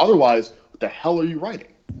 right? Otherwise, what the hell are you writing?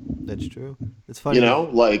 That's true. It's funny.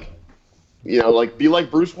 Like be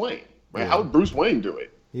like Bruce Wayne, right? How would Bruce Wayne do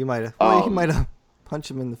it? He might have. He might have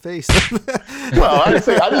punched him in the face. Well, I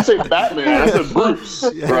didn't say Batman. I said Bruce.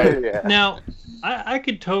 Right? Yeah. Now, I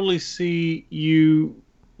could totally see you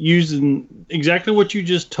using exactly what you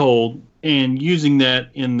just told and using that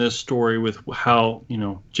in this story with how,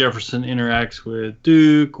 Jefferson interacts with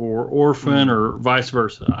Duke or Orphan or vice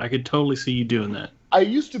versa. I could totally see you doing that. I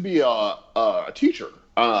used to be a teacher.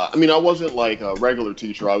 I wasn't like a regular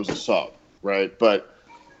teacher. I was a sub, right? But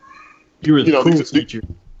you were the cool teacher.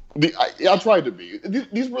 I tried to be.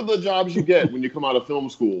 These were the jobs you get when you come out of film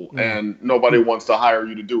school and nobody wants to hire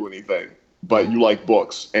you to do anything, but you like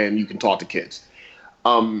books and you can talk to kids.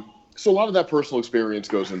 So a lot of that personal experience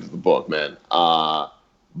goes into the book, man.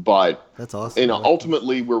 But that's awesome.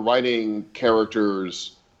 Ultimately, we're writing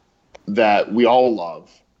characters that we all love.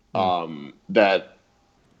 That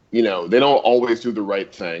they don't always do the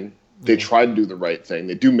right thing. They try to do the right thing.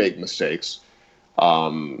 They do make mistakes,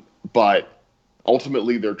 but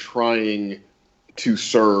ultimately they're trying to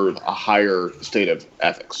serve a higher state of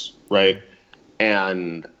ethics, right?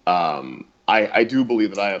 And I do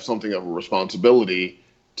believe that I have something of a responsibility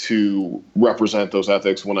to represent those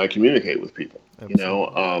ethics when I communicate with people.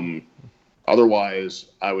 Otherwise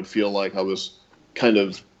I would feel like I was kind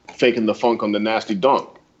of faking the funk on the nasty dunk,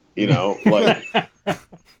 like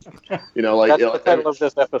that's the title of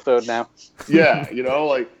this episode now. Yeah,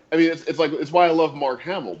 it's why I love Mark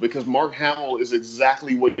Hamill, because Mark Hamill is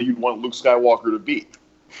exactly what you'd want Luke Skywalker to be.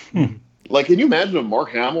 Like, can you imagine if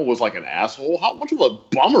Mark Hamill was like an asshole? How much of a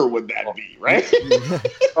bummer would that be, right?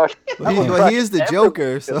 Well, he is the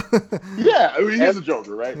Joker, so. Yeah, he is the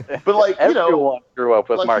Joker, right? But like, everyone grew up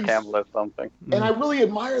with like Mark Hamill as something. And I really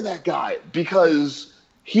admire that guy because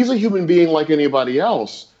he's a human being like anybody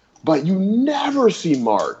else, but you never see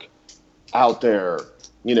Mark out there,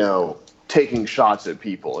 taking shots at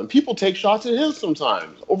people. And people take shots at him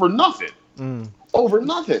sometimes over nothing.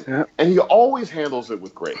 Yeah. And he always handles it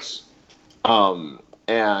with grace. I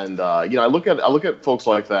look at folks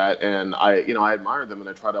like that, and I admire them, and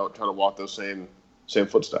I try to walk those same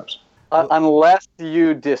footsteps. Unless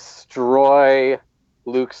you destroy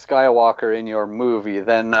Luke Skywalker in your movie,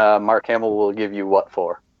 then Mark Hamill will give you what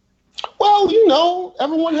for? Well,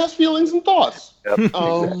 everyone has feelings and thoughts. Yep.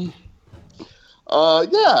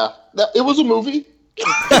 It was a movie.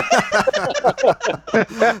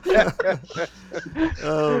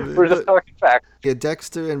 We're just talking facts. Yeah,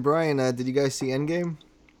 Dexter and Brian, did you guys see Endgame?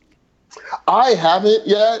 I haven't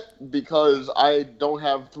yet because I don't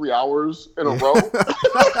have 3 hours in a row.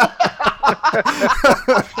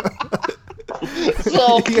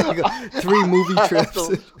 So 3 movie trips.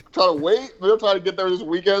 Try to wait. Maybe I'll try to get there this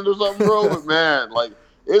weekend or something, bro. But man, like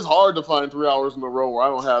it's hard to find 3 hours in a row where I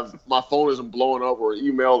don't have my phone isn't blowing up or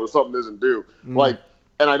email or something isn't due. Like,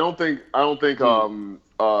 and I don't think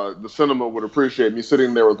the cinema would appreciate me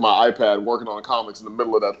sitting there with my iPad working on comics in the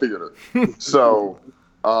middle of that theater. So,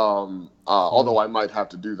 although I might have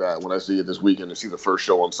to do that when I see it this weekend and see the first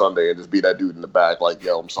show on Sunday and just be that dude in the back, like,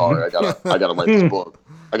 yo, I'm sorry, I gotta write this book.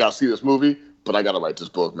 I gotta see this movie, but I gotta write this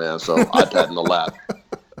book, man. So iPad in the lap.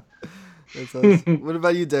 That's awesome. What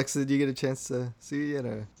about you, Dexter? Did you get a chance to see it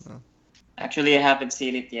or no? Actually, I haven't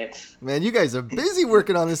seen it yet. Man, you guys are busy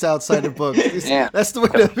working on this Outsider book. Yeah. That's the way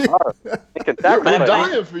to be. We're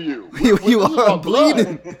dying for you. You are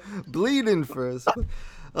bleeding for us.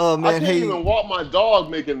 Oh man, I can't even walk my dog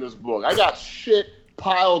making this book. I got shit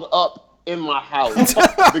piled up in my house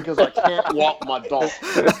because I can't walk my dog.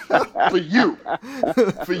 For you,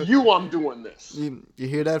 I'm doing this. You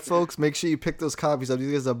hear that, folks? Make sure you pick those copies up.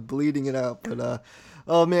 These guys are bleeding it out. But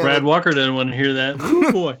oh man, Brad Walker doesn't want to hear that.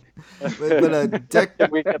 Oh boy.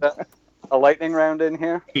 Can we get a lightning round in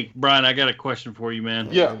here? Hey, Brian, I got a question for you, man.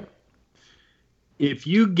 Yeah. If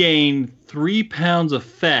you gain 3 pounds of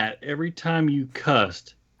fat every time you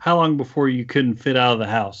cussed, how long before you couldn't fit out of the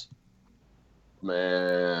house?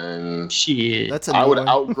 Man, shit. I would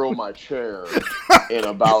outgrow my chair in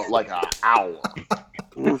about like an hour.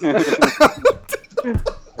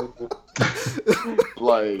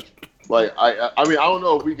 like I mean, I don't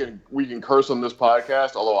know if we can curse on this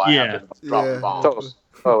podcast, although I have to drop the bombs.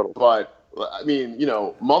 Totally. But I mean, you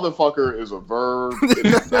know, motherfucker is a verb.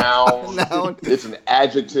 It's a noun. It's an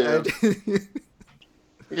adjective.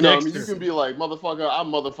 You know, I mean, you can be like, motherfucker, I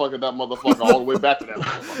motherfucker that motherfucker all the way back to that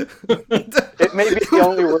motherfucker. It may be the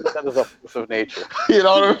only word that is a force of nature. You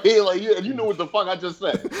know what I mean? Like, you know what the fuck I just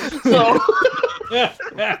said. So,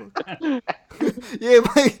 yeah,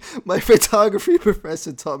 my photography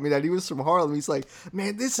professor taught me that. He was from Harlem. He's like,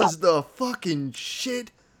 man, this is the fucking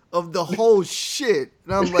shit of the whole shit.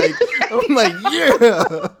 And I'm like,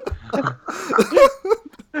 yeah.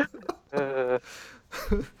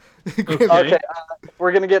 Okay,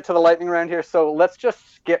 we're going to get to the lightning round here, so let's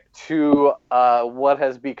just skip to what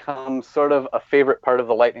has become sort of a favorite part of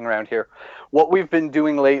the lightning round here. What we've been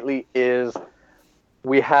doing lately is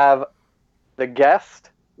we have the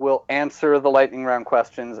guest will answer the lightning round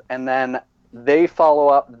questions, and then they follow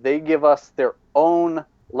up. They give us their own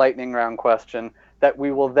lightning round question that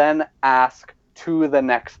we will then ask to the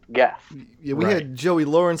next guest. Yeah, we had Joey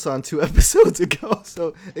Lawrence on 2 episodes ago,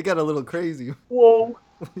 so it got a little crazy. Whoa.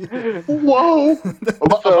 Whoa!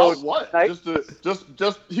 About what? Just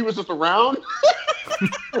he was just around.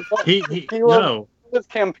 he was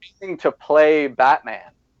campaigning to play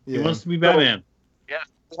Batman. Yeah. He wants to be Batman. Yeah,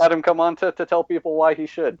 we had him come on to tell people why he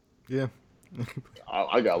should. Yeah,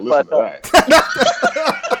 I gotta listen to that.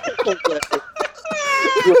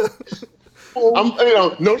 I'm,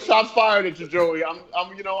 no shots fired at you, Joey. I'm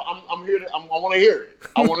here. I want to hear it.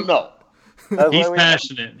 I want to know. He's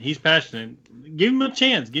passionate. He's passionate. Give him a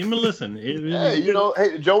chance. Give him a listen. Hey,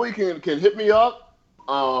 Joey can hit me up.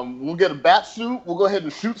 We'll get a bat suit. We'll go ahead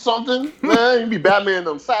and shoot something. Man, you can be Batman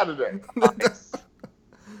on Saturday.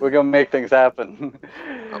 We're gonna make things happen.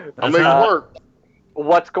 I'll make it work.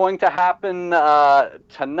 What's going to happen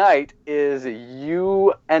tonight is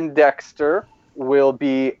you and Dexter will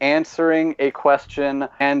be answering a question,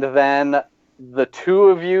 and then the two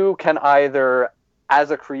of you can either, as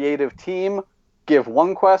a creative team, give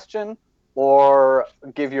one question or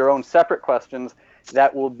give your own separate questions.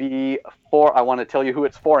 That will be for, I want to tell you who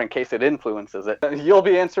it's for in case it influences it. You'll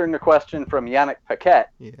be answering a question from Yannick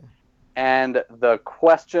Paquette. Yeah. And the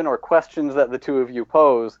question or questions that the two of you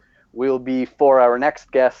pose will be for our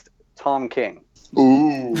next guest, Tom King.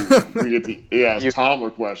 Ooh, we get the Tom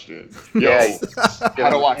a question. Yo, how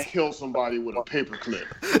do I kill somebody with a paperclip?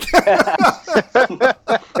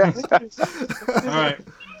 All right,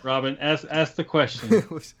 Robin, ask the question.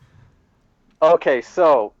 Okay,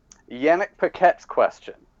 so Yannick Paquette's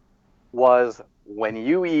question was, when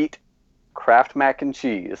you eat Kraft mac and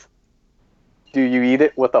cheese, do you eat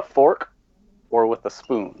it with a fork or with a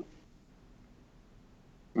spoon?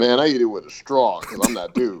 Man, I eat it with a straw because I'm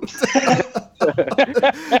that dude.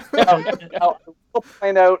 Now, we'll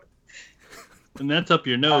find out. And that's up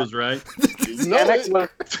your nose, right?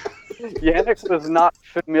 Yannick was not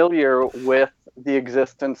familiar with the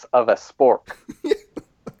existence of a spork.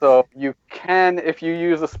 So you can, if you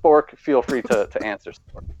use a spork, feel free to answer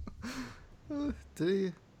spork.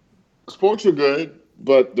 Sporks are good,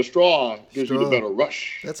 but the straw gives you the better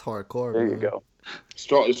rush. That's hardcore. There you go.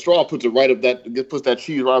 Straw puts it right up puts that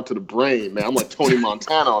cheese right up to the brain, man. I'm like Tony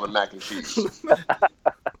Montana on a mac and cheese.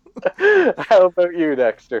 How about you,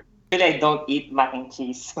 Dexter? Really, I don't eat mac and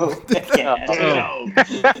cheese, so I can't answer.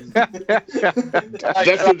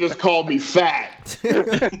 Dexter just called me fat.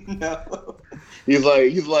 No. He's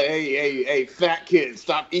like, hey, fat kid,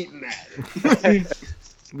 stop eating that.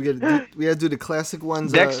 We gotta do the classic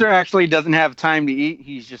ones. Dexter actually doesn't have time to eat.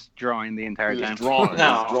 He's just drawing the entire He's time. drawing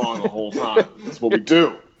the whole time. That's what we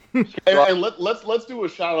do. And let's do a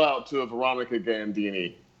shout out to Veronica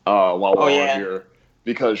Gandini while we're on here,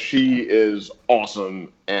 because she is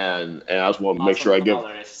awesome, and I just want to make sure I give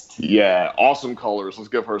awesome colors. Let's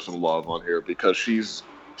give her some love on here, because she's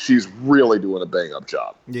really doing a bang up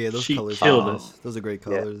job. Yeah, those colors. Those are great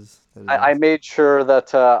colors. Yeah. I made sure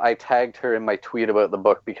that I tagged her in my tweet about the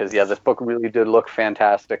book, because this book really did look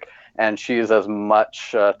fantastic, and she's as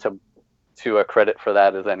much to a credit for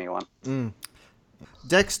that as anyone.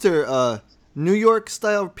 Dexter, New York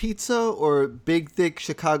style pizza or big thick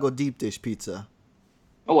Chicago deep dish pizza?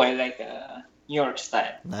 Oh, I like New York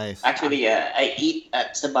style. Nice. Actually, I eat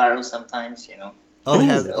at Sbarro sometimes, Oh, they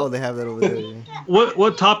have that over there. Yeah.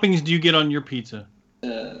 What toppings do you get on your pizza?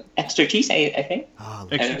 Extra cheese, I think. Oh,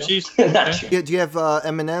 extra cheese? Not sure. Yeah, do you have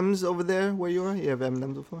M&Ms over there where you are? You have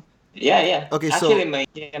M&Ms before? Yeah. Okay, actually,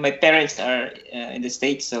 my parents are in the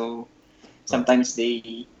States, so sometimes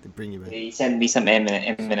they bring you back. They send me some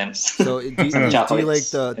M&Ms. So do you like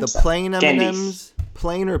the plain M&Ms?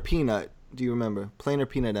 Plain or peanut? Do you remember? Plain or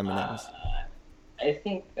peanut M&Ms? I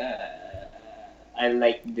think I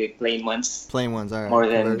like the plain ones. Plain ones, all right. More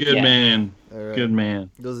than Good man. All right. Good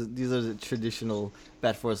man. These are the traditional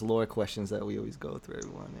Bat Force lore questions that we always go through,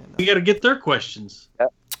 everyone. And, we got to get their questions.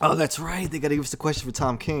 Oh, that's right. They got to give us the question for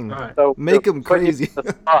Tom King. Right. So make them crazy.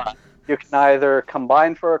 You can either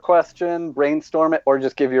combine for a question, brainstorm it, or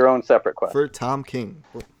just give your own separate question. For Tom King.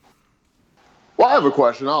 Well, I have a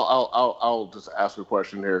question. I'll just ask a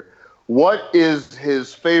question here. What is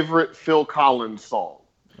his favorite Phil Collins song?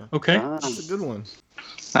 Okay. That's a good one.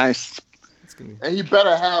 Nice. And he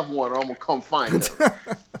better have one, or I'm gonna come find him.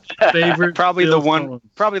 Favorite? Probably Phil the one. Collins.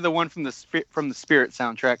 Probably the one from the Spirit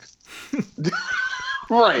soundtrack.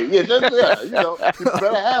 Right? Yeah. You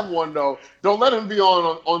better have one though. Don't let him be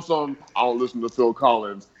on some. I don't listen to Phil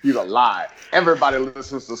Collins. He's a lie. Everybody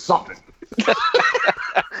listens to something.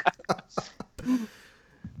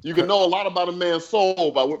 You can know a lot about a man's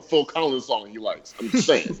soul by what Phil Collins song he likes. I'm just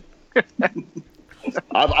saying.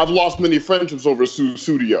 I've lost many friendships over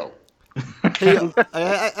Studio. Hey,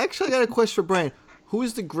 I actually got a question for Brian. Who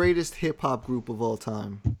is the greatest hip hop group of all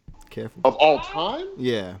time? Careful. Of all time?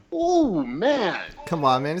 Yeah. Oh man. Come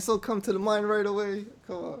on, man. This will come to the mind right away.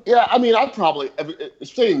 Come on. Yeah, I mean, I'd probably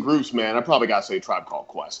stay in groups, man. I probably gotta say Tribe Called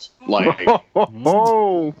Quest. Like,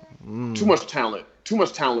 too much talent. Too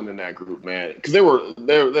much talent in that group, man. Because they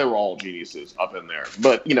were all geniuses up in there.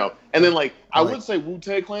 But and then I would say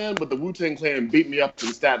Wu-Tang Clan, but the Wu-Tang Clan beat me up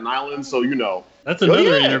in Staten Island, so That's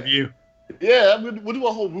another interview. Yeah, we'll do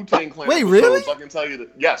a whole Wu-Tang Clan. Wait, really? So I can tell you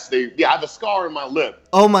that. Yes, I have a scar in my lip.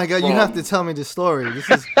 Oh my God, you have to tell me the story.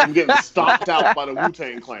 I'm getting stomped out by the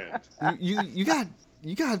Wu-Tang Clan. You got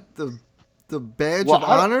the badge of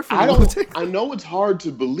honor for the Wu-Tang Clan? I know it's hard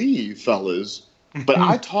to believe, fellas, but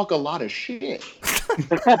I talk a lot of shit.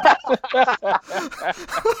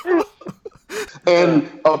 And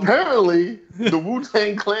apparently, the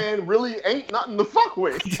Wu-Tang Clan really ain't nothing to fuck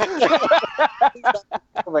with.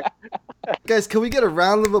 Guys, can we get a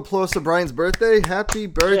round of applause for Brian's birthday? Happy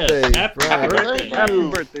birthday, Happy Brian. birthday. Happy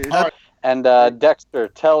birthday. And Dexter,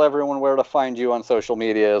 tell everyone where to find you on social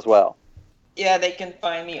media as well. Yeah, they can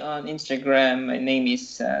find me on Instagram. My name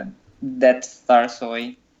is Death Star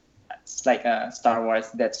Soy. It's like a Star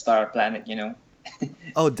Wars Death Star planet,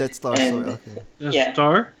 Oh, Death Star Soy. Okay. Death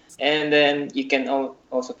Star? And then you can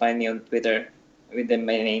also find me on Twitter with my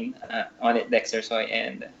name on it, Dexter Soy.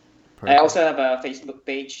 And I also have a Facebook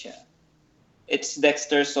page. It's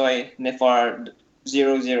Dexter Soy Nefar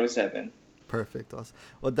 007. Perfect. Awesome.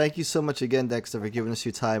 Well, thank you so much again, Dexter, for giving us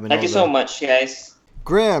your time. Thank you so much, guys.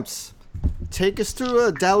 Gramps, take us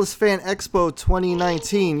through Dallas Fan Expo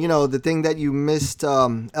 2019. The thing that you missed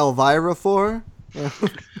Elvira for.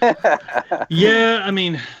 Yeah, I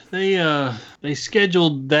mean, they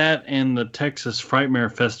scheduled that and the Texas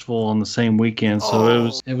Frightmare Festival on the same weekend,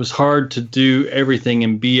 so it was hard to do everything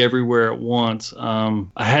and be everywhere at once. I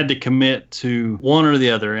had to commit to one or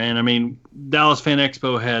the other, and I mean, Dallas Fan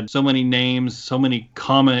Expo had so many names, so many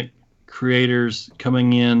comic creators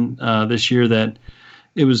coming in this year that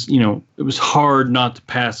it was hard not to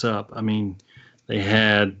pass up. I mean, they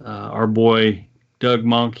had our boy Doug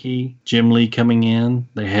Monkey, Jim Lee coming in.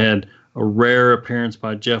 They had a rare appearance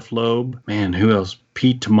by Jeff Loeb. Man, who else?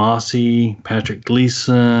 Pete Tomasi, Patrick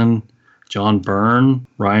Gleason, John Byrne,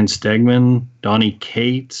 Ryan Stegman, Donnie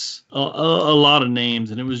Cates, a lot of names.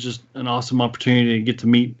 And it was just an awesome opportunity to get to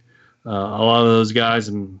meet a lot of those guys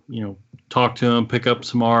and, talk to them, pick up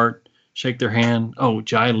some art, shake their hand. Oh,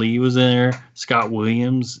 Jai Lee was there, Scott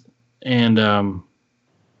Williams. And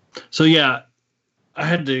so, yeah, I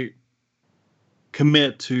had to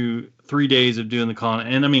commit to 3 days of doing the con.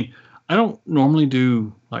 And I mean, I don't normally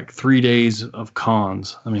do like 3 days of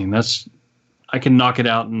cons. I mean, I can knock it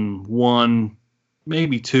out in one,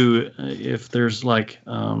 maybe two, if there's like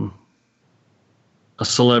a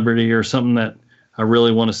celebrity or something that I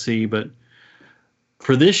really want to see. But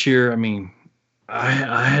for this year, I mean,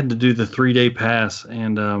 I had to do the 3 day pass.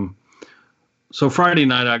 And so Friday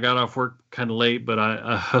night, I got off work kind of late, but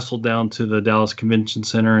I hustled down to the Dallas Convention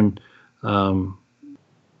Center and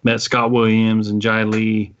met Scott Williams and Jai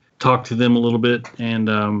Lee, talked to them a little bit, and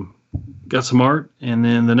got some art. And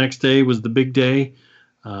then the next day was the big day.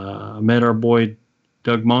 I met our boy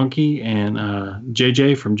Doug Monkey and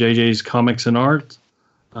JJ from JJ's Comics and Art,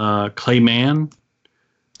 Clay Mann,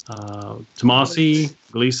 Tomasi,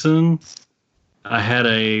 Gleason. I had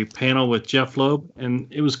a panel with Jeff Loeb, and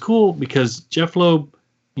it was cool because Jeff Loeb,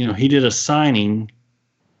 he did a signing,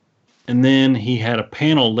 and then he had a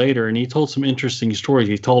panel later, and he told some interesting stories.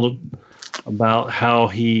 He told about how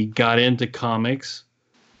he got into comics,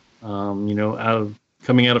 coming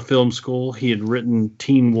out of film school. He had written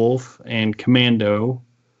Teen Wolf and Commando,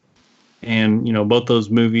 and, both those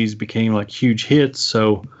movies became like huge hits.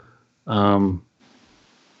 So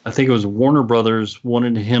I think it was Warner Brothers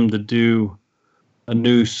wanted him to do a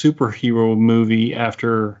new superhero movie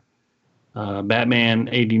after Batman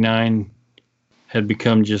 '89 had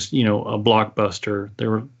become just, a blockbuster.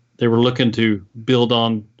 They were looking to build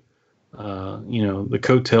on, the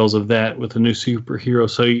coattails of that with a new superhero.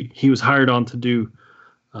 So he was hired on to do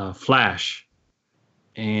Flash.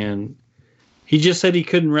 And he just said he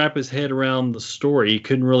couldn't wrap his head around the story. He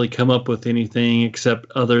couldn't really come up with anything except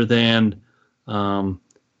other than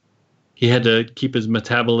he had to keep his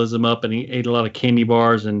metabolism up, and he ate a lot of candy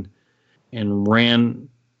bars and ran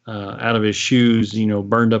out of his shoes,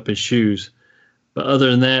 burned up his shoes. But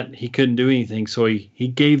other than that, he couldn't do anything. So he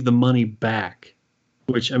gave the money back,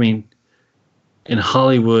 which, I mean, in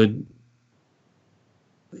Hollywood,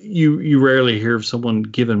 you rarely hear of someone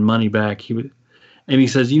giving money back. And he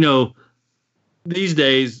says, these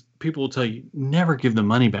days people will tell you, never give the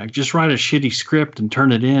money back. Just write a shitty script and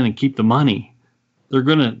turn it in and keep the money. They're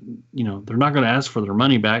gonna, they're not gonna ask for their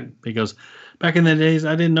money back, because back in the days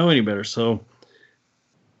I didn't know any better. So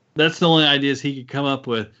that's the only ideas he could come up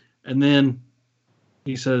with. And then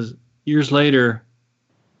he says, years later,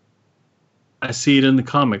 I see it in the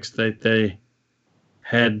comics that they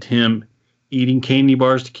had him eating candy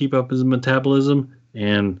bars to keep up his metabolism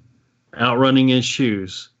and outrunning his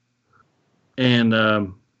shoes. And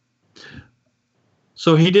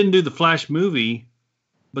so he didn't do the Flash movie,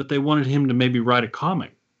 but they wanted him to maybe write a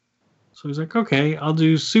comic. So he's like, okay, I'll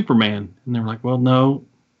do Superman. And they're like, well, no,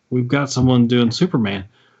 we've got someone doing Superman.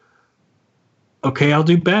 Okay, I'll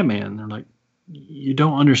do Batman. And they're like, you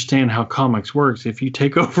don't understand how comics works. If you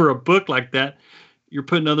take over a book like that, you're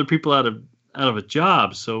putting other people out of a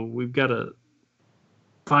job. So we've got to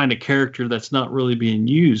find a character that's not really being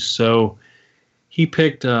used. So he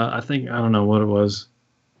picked, I don't know what it was,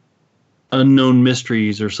 Unknown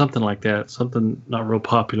Mysteries or something like that, something not real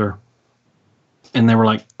popular. And they were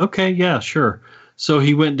like, okay, yeah, sure. So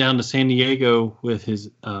he went down to San Diego with his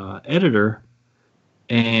editor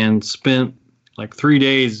and spent like 3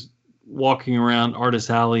 days walking around Artist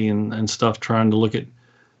Alley and stuff, trying to look at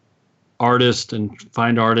artists and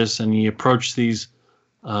find artists. And he approached these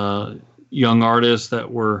young artists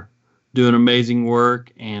that were doing amazing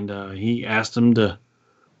work. And he asked them to,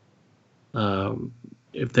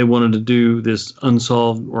 if they wanted to do this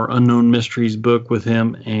Unsolved or Unknown Mysteries book with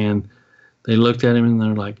him. And they looked at him and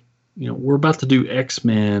they're like, we're about to do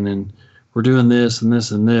X-Men and we're doing this and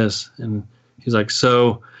this and this. And he's like,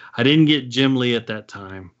 so I didn't get Jim Lee at that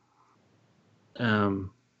time.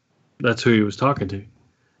 That's who he was talking to.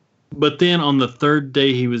 But then on the third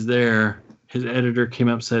day he was there, his editor came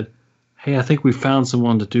up and said, hey, I think we found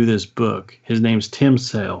someone to do this book. His name's Tim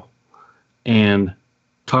Sale. And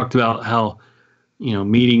talked about how,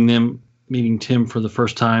 meeting Tim for the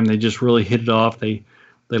first time, they just really hit it off. They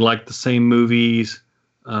liked the same movies.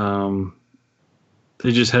 They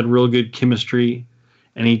just had real good chemistry.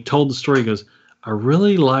 And he told the story. He goes, I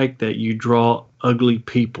really like that you draw ugly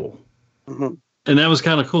people. Mm-hmm. And that was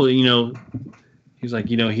kind of cool. He's like,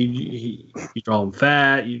 you draw them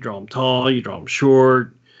fat, you draw them tall, you draw them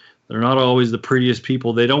short. They're not always the prettiest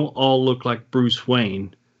people. They don't all look like Bruce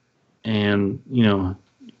Wayne. And,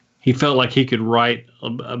 he felt like he could write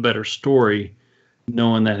a better story,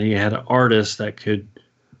 knowing that he had an artist that could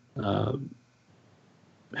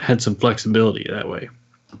had some flexibility that way.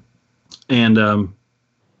 And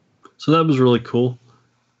so that was really cool.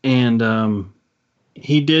 And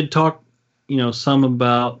he did talk, some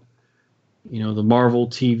about, the Marvel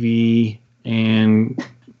TV and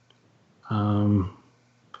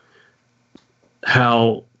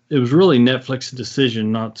how it was really Netflix's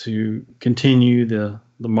decision not to continue the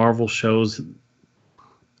Marvel shows.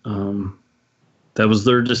 That was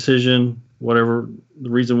their decision, whatever the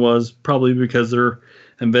reason was, probably because they're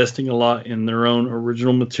investing a lot in their own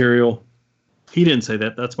original material. He didn't say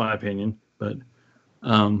that. That's my opinion. But,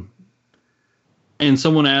 and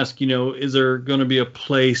someone asked, is there going to be a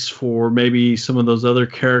place for maybe some of those other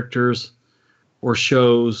characters or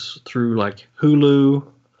shows through like Hulu?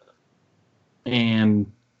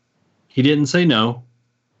 And he didn't say no.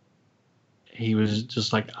 He was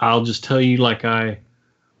just like, I'll just tell you, like I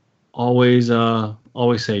always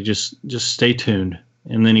say, just stay tuned.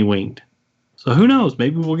 And then he winked. So who knows?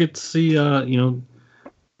 Maybe we'll get to see,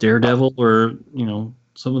 Daredevil or,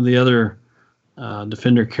 some of the other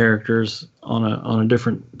Defender characters on a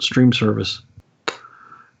different stream service.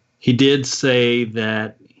 He did say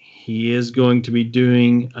that he is going to be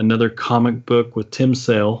doing another comic book with Tim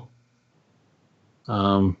Sale.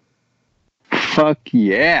 Fuck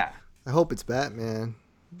yeah. I hope it's Batman.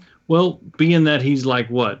 Well, being that he's like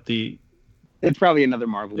what? It's probably another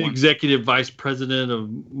Marvel one. Executive vice president of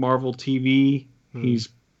Marvel TV. He's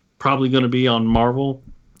probably going to be on Marvel.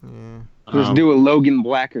 Yeah. Just do a Logan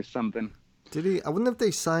Black or something. Did he? I wonder if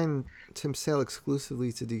they signed Tim Sale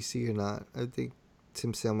exclusively to DC or not. I think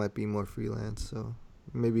Tim Sale might be more freelance, so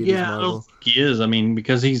maybe it is Marvel. I don't think he is. I mean,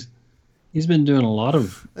 because he's been doing a lot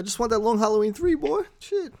of. I just want that Long Halloween 3, boy.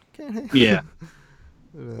 Shit, can't hang. Yeah.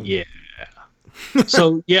 Yeah.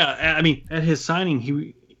 So yeah, I mean, at his signing,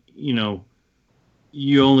 he,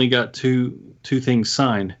 you only got two things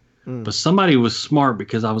signed, but somebody was smart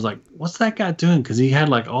because I was like, what's that guy doing? Because he had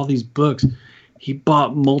like all these books. He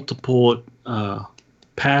bought multiple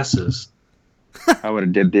passes. I would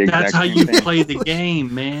have did the exact That's how same you thing. play the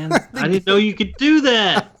game, man. I didn't know you could do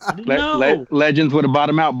that. I didn't know. Legends would have bought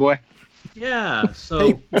him out, boy. Yeah. So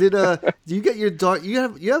Hey, do you get your dark? You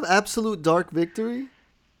have absolute dark victory.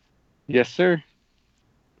 Yes, sir.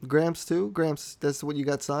 Gramps too. Gramps, that's what you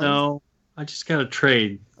got signed. No, I just got a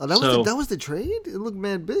trade. Oh, that was the trade. It looked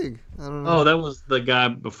mad big. I don't know. Oh, that was the guy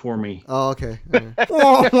before me. Oh, okay.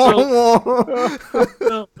 Well,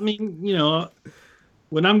 I mean,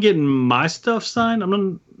 when I'm getting my stuff signed,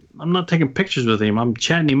 I'm not taking pictures with him. I'm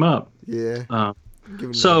chatting him up. Yeah.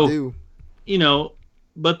 So,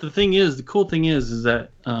 but the cool thing is that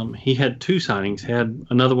he had two signings. He had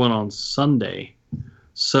another one on Sunday.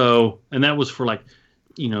 So, and that was for like,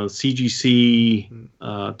 CGC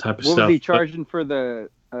type of stuff. What was he charging for the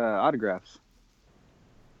autographs?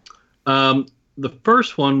 The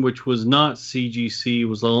first one, which was not CGC,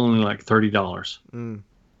 was only like $30.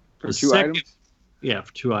 For two items? Yeah,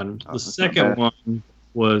 for two items. Oh, The second one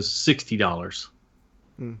was $60.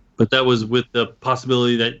 But that was with the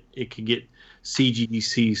possibility that it could get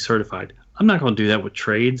CGC certified. I'm not going to do that with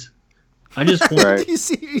trades. I just want. Right. you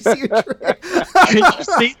see a trade. Can you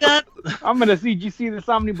see that? I'm gonna CGC this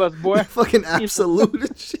omnibus, boy. Fucking absolute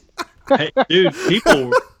and shit. Hey, dude,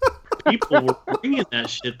 people were bringing that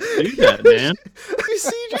shit to do that, man. You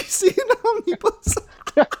CGC an omnibus.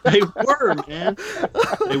 They were, man.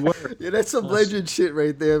 They were. Yeah, that's some legend shit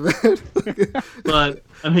right there, man. But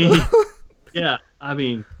I mean, yeah,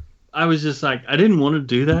 I was just like, I didn't want to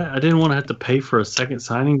do that. I didn't want to have to pay for a second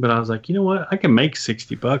signing, but I was like, you know what? I can make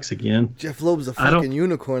 $60 again. Jeff Loeb's a fucking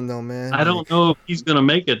unicorn, though, man. I don't know if he's gonna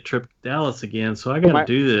make a trip to Dallas again, so I got to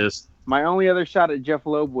do this. My only other shot at Jeff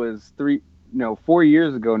Loeb was 4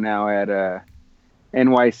 years ago now at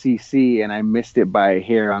NYCC, and I missed it by a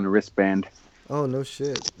hair on the wristband. Oh no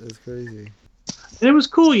shit, that's crazy. And it was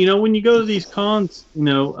cool, when you go to these cons,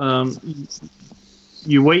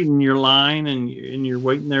 you wait in your line and you're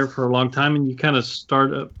waiting there for a long time, and you kind of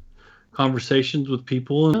start up conversations with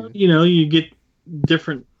people, and you get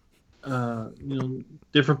different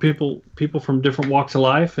different people from different walks of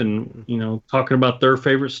life, and talking about their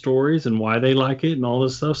favorite stories and why they like it and all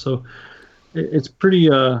this stuff. So it's pretty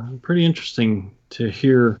interesting to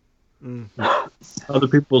hear other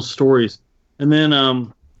people's stories. And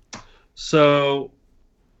then so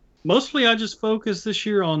mostly I just focused this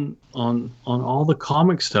year on all the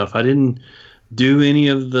comic stuff. I didn't do any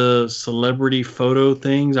of the celebrity photo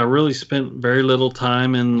things. I really spent very little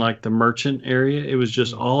time in like the merchant area. It was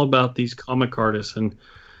just all about these comic artists and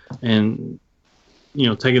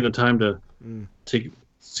taking the time to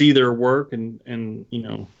see their work and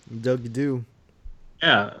Doug do.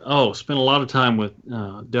 Yeah. Oh, spent a lot of time with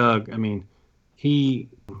Doug. I mean,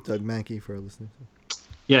 Doug Mackey for our listeners.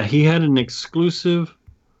 Yeah, he had an exclusive.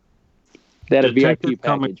 They had a Detective VIP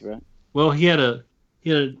package, right? Well, he had a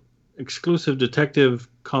exclusive Detective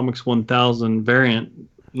Comics 1000 variant,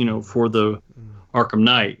 for the Arkham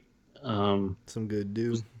Knight. Some good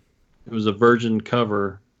dude. It was a virgin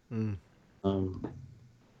cover.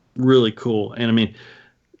 Really cool. And I mean,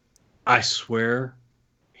 I swear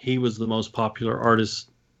he was the most popular artist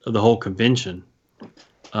of the whole convention.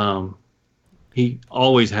 He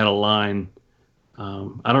always had a line.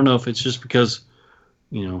 I don't know if it's just because,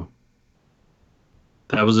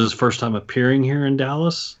 that was his first time appearing here in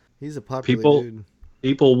Dallas. He's a popular dude.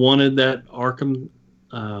 People wanted that Arkham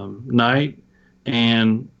Knight,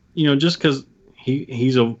 and just because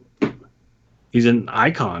he's an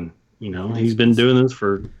icon. He's been doing this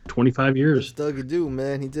for 25 years. That's Doug do,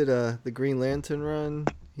 man. He did the Green Lantern run.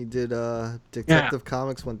 He did Detective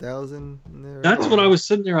Comics 1000. That's what I was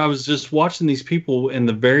sitting there. I was just watching these people and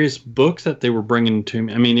the various books that they were bringing to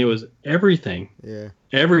me. I mean, it was everything. Yeah.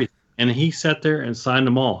 Everything. And he sat there and signed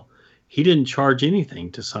them all. He didn't charge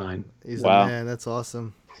anything to sign. He's a man. That's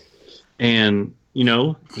awesome. And,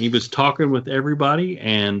 he was talking with everybody.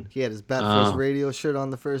 And he had his Bat Force Radio shirt on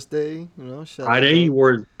the first day. Friday, he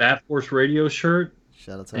wore his Bat Force Radio shirt.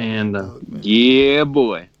 Shout out to him. Yeah,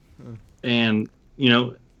 boy. And,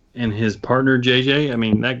 and his partner, JJ, I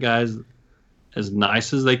mean, that guy's as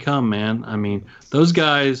nice as they come, man. I mean, those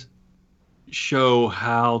guys show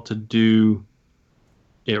how to do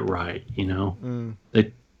it right,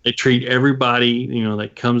 They treat everybody,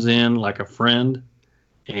 that comes in like a friend,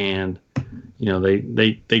 and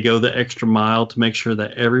they go the extra mile to make sure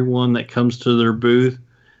that everyone that comes to their booth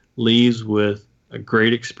leaves with a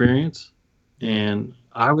great experience. And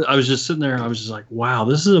I was just sitting there, I was just like, wow,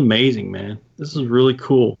 this is amazing, man. This is really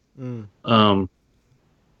cool.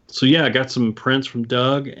 So yeah, I got some prints from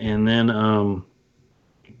Doug, and then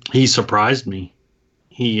he surprised me.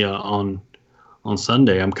 He on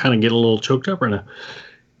Sunday, I'm kind of getting a little choked up right now.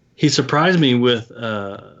 He surprised me with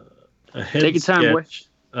a head sketch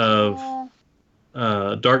of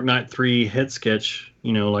Dark Knight 3 head sketch,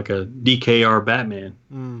 like a DKR Batman.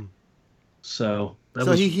 So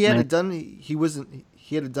he had it done. He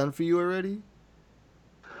had it done for you already.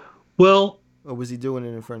 Well, or was he doing it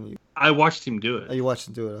in front of you? I watched him do it. Oh, you watched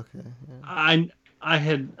him do it. Okay. Yeah. I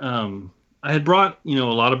had brought a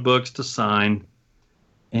lot of books to sign,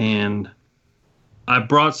 and I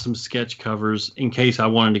brought some sketch covers in case I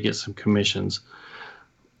wanted to get some commissions.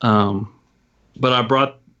 But I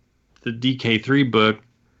brought the DK3 book,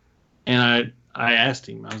 and I asked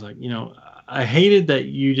him. I was like, I hated that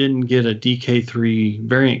you didn't get a DK3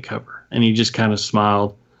 variant cover, and he just kind of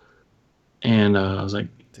smiled. And I was like,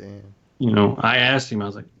 damn. I asked him. I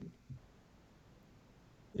was like,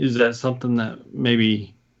 is that something that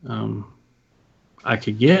maybe I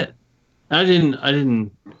could get? I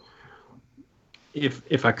didn't.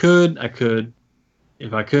 If I could, I could.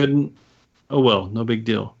 If I couldn't, oh well, no big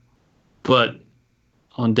deal. But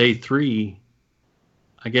on day 3,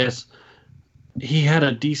 I guess he had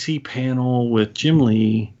a DC panel with Jim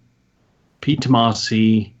Lee, Pete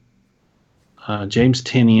Tomasi, James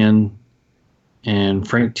Tinian, and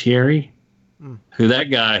Frank Thierry. Who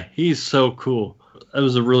that guy? He's so cool. That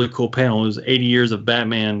was a really cool panel. It was 80 years of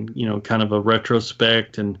Batman, kind of a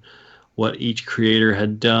retrospect and what each creator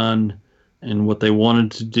had done and what they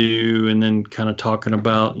wanted to do, and then kind of talking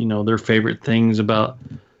about, their favorite things about,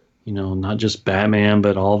 not just Batman,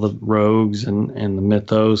 but all the rogues and the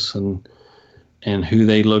mythos and who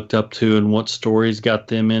they looked up to and what stories got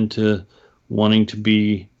them into wanting to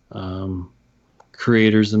be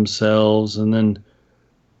creators themselves. And then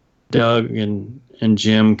Doug and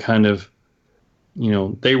Jim kind of,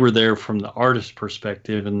 they were there from the artist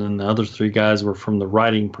perspective, and then the other 3 guys were from the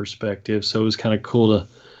writing perspective. So it was kind of cool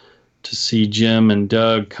to see Jim and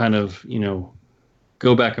Doug kind of,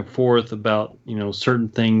 go back and forth about, certain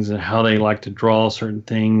things and how they like to draw certain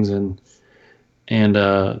things. And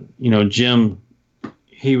Jim,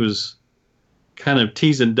 he was kind of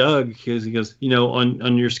teasing Doug because he goes,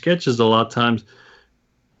 on your sketches, a lot of times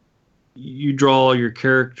you draw your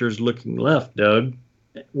characters looking left, Doug,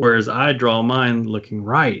 whereas I draw mine looking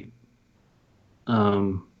right.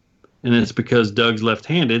 And it's because Doug's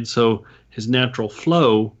left-handed, so his natural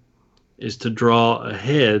flow is to draw a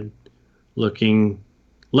head looking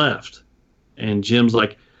left. And Jim's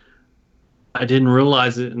like, I didn't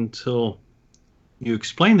realize it until you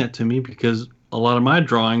explained that to me, because a lot of my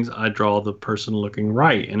drawings, I draw the person looking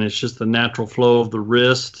right, and it's just the natural flow of the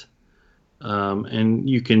wrist. And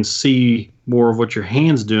you can see more of what your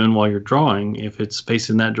hand's doing while you're drawing if it's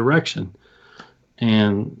facing that direction.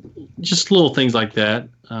 And just little things like that.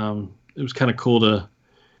 It was kind of cool to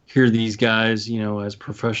hear these guys, as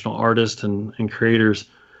professional artists and creators,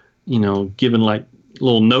 giving like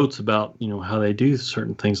little notes about, how they do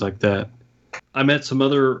certain things like that. I met some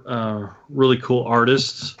other really cool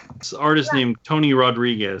artists. This artist named Tony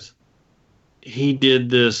Rodriguez. He did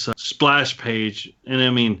this splash page, and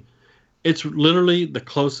I mean, it's literally the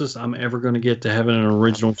closest I'm ever going to get to having an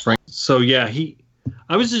original frame. So yeah,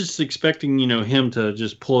 I was just expecting, him to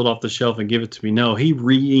just pull it off the shelf and give it to me. No, he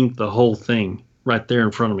re-inked the whole thing right there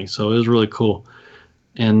in front of me. So it was really cool.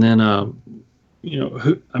 And then, I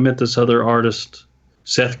met this other artist,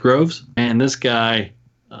 Seth Groves, and this guy,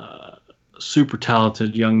 super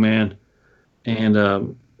talented young man.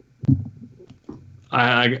 And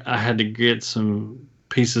I had to get some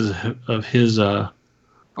pieces of his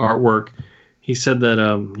artwork. He said that,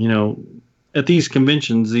 at these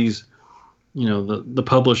conventions, the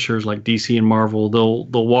publishers like DC and Marvel,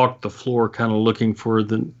 they'll walk the floor kind of looking for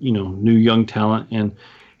the, new young talent. And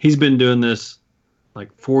he's been doing this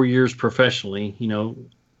like 4 years professionally,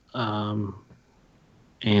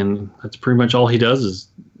 and that's pretty much all he does is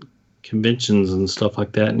conventions and stuff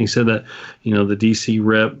like that. And he said that, the DC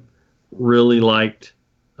rep really liked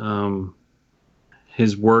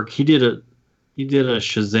his work. He did a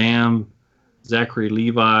Shazam Zachary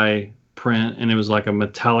Levi print, and it was like a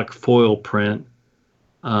metallic foil print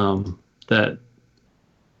that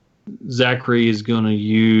Zachary is going to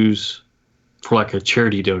use for like a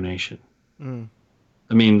charity donation.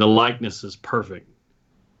 I mean, the likeness is perfect.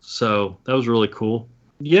 So that was really cool.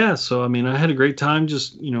 Yeah, so I mean, I had a great time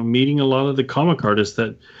just, meeting a lot of the comic artists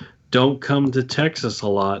that don't come to Texas a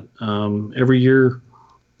lot. Every year,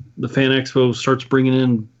 the Fan Expo starts bringing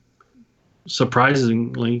in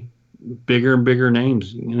surprisingly bigger and bigger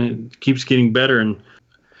names, and it keeps getting better. And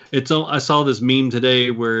I saw this meme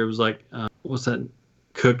today where it was like, what's that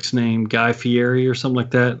cook's name? Guy Fieri or something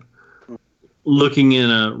like that, looking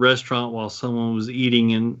in a restaurant while someone was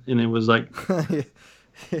eating, and it was like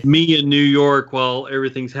me in New York while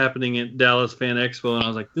everything's happening at Dallas Fan Expo. And I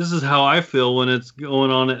was like, this is how I feel when it's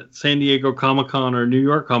going on at San Diego Comic-Con or New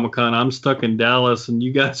York Comic-Con. I'm stuck in Dallas, and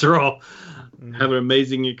you guys are all having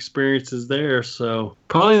amazing experiences there. So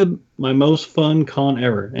probably my most fun con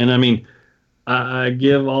ever. And I mean, I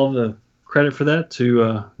give all the credit for that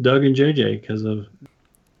to Doug and JJ because of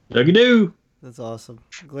Dougie Doo. That's awesome.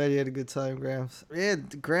 Glad you had a good time, Gramps. Yeah,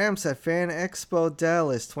 Gramps at Fan Expo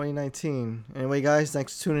Dallas 2019. Anyway, guys,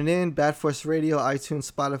 thanks for tuning in. Bat Force Radio,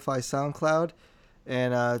 iTunes, Spotify, SoundCloud.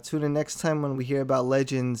 And tune in next time when we hear about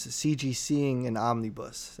Legends CGCing an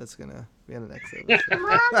omnibus. That's going to be in the next episode.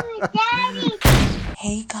 Mommy, Daddy!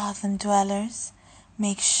 Hey, Gotham Dwellers.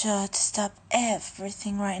 Make sure to stop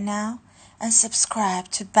everything right now and subscribe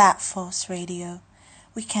to Bat Force Radio.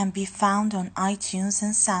 We can be found on iTunes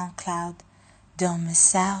and SoundCloud. Don't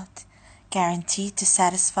miss out. Guaranteed to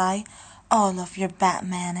satisfy all of your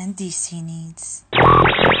Batman and DC needs.